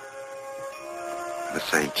 The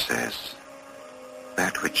sage says,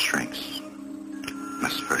 that which shrinks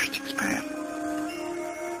must first expand.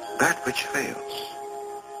 That which fails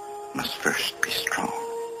must first be strong.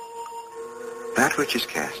 That which is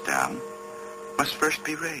cast down must first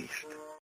be raised.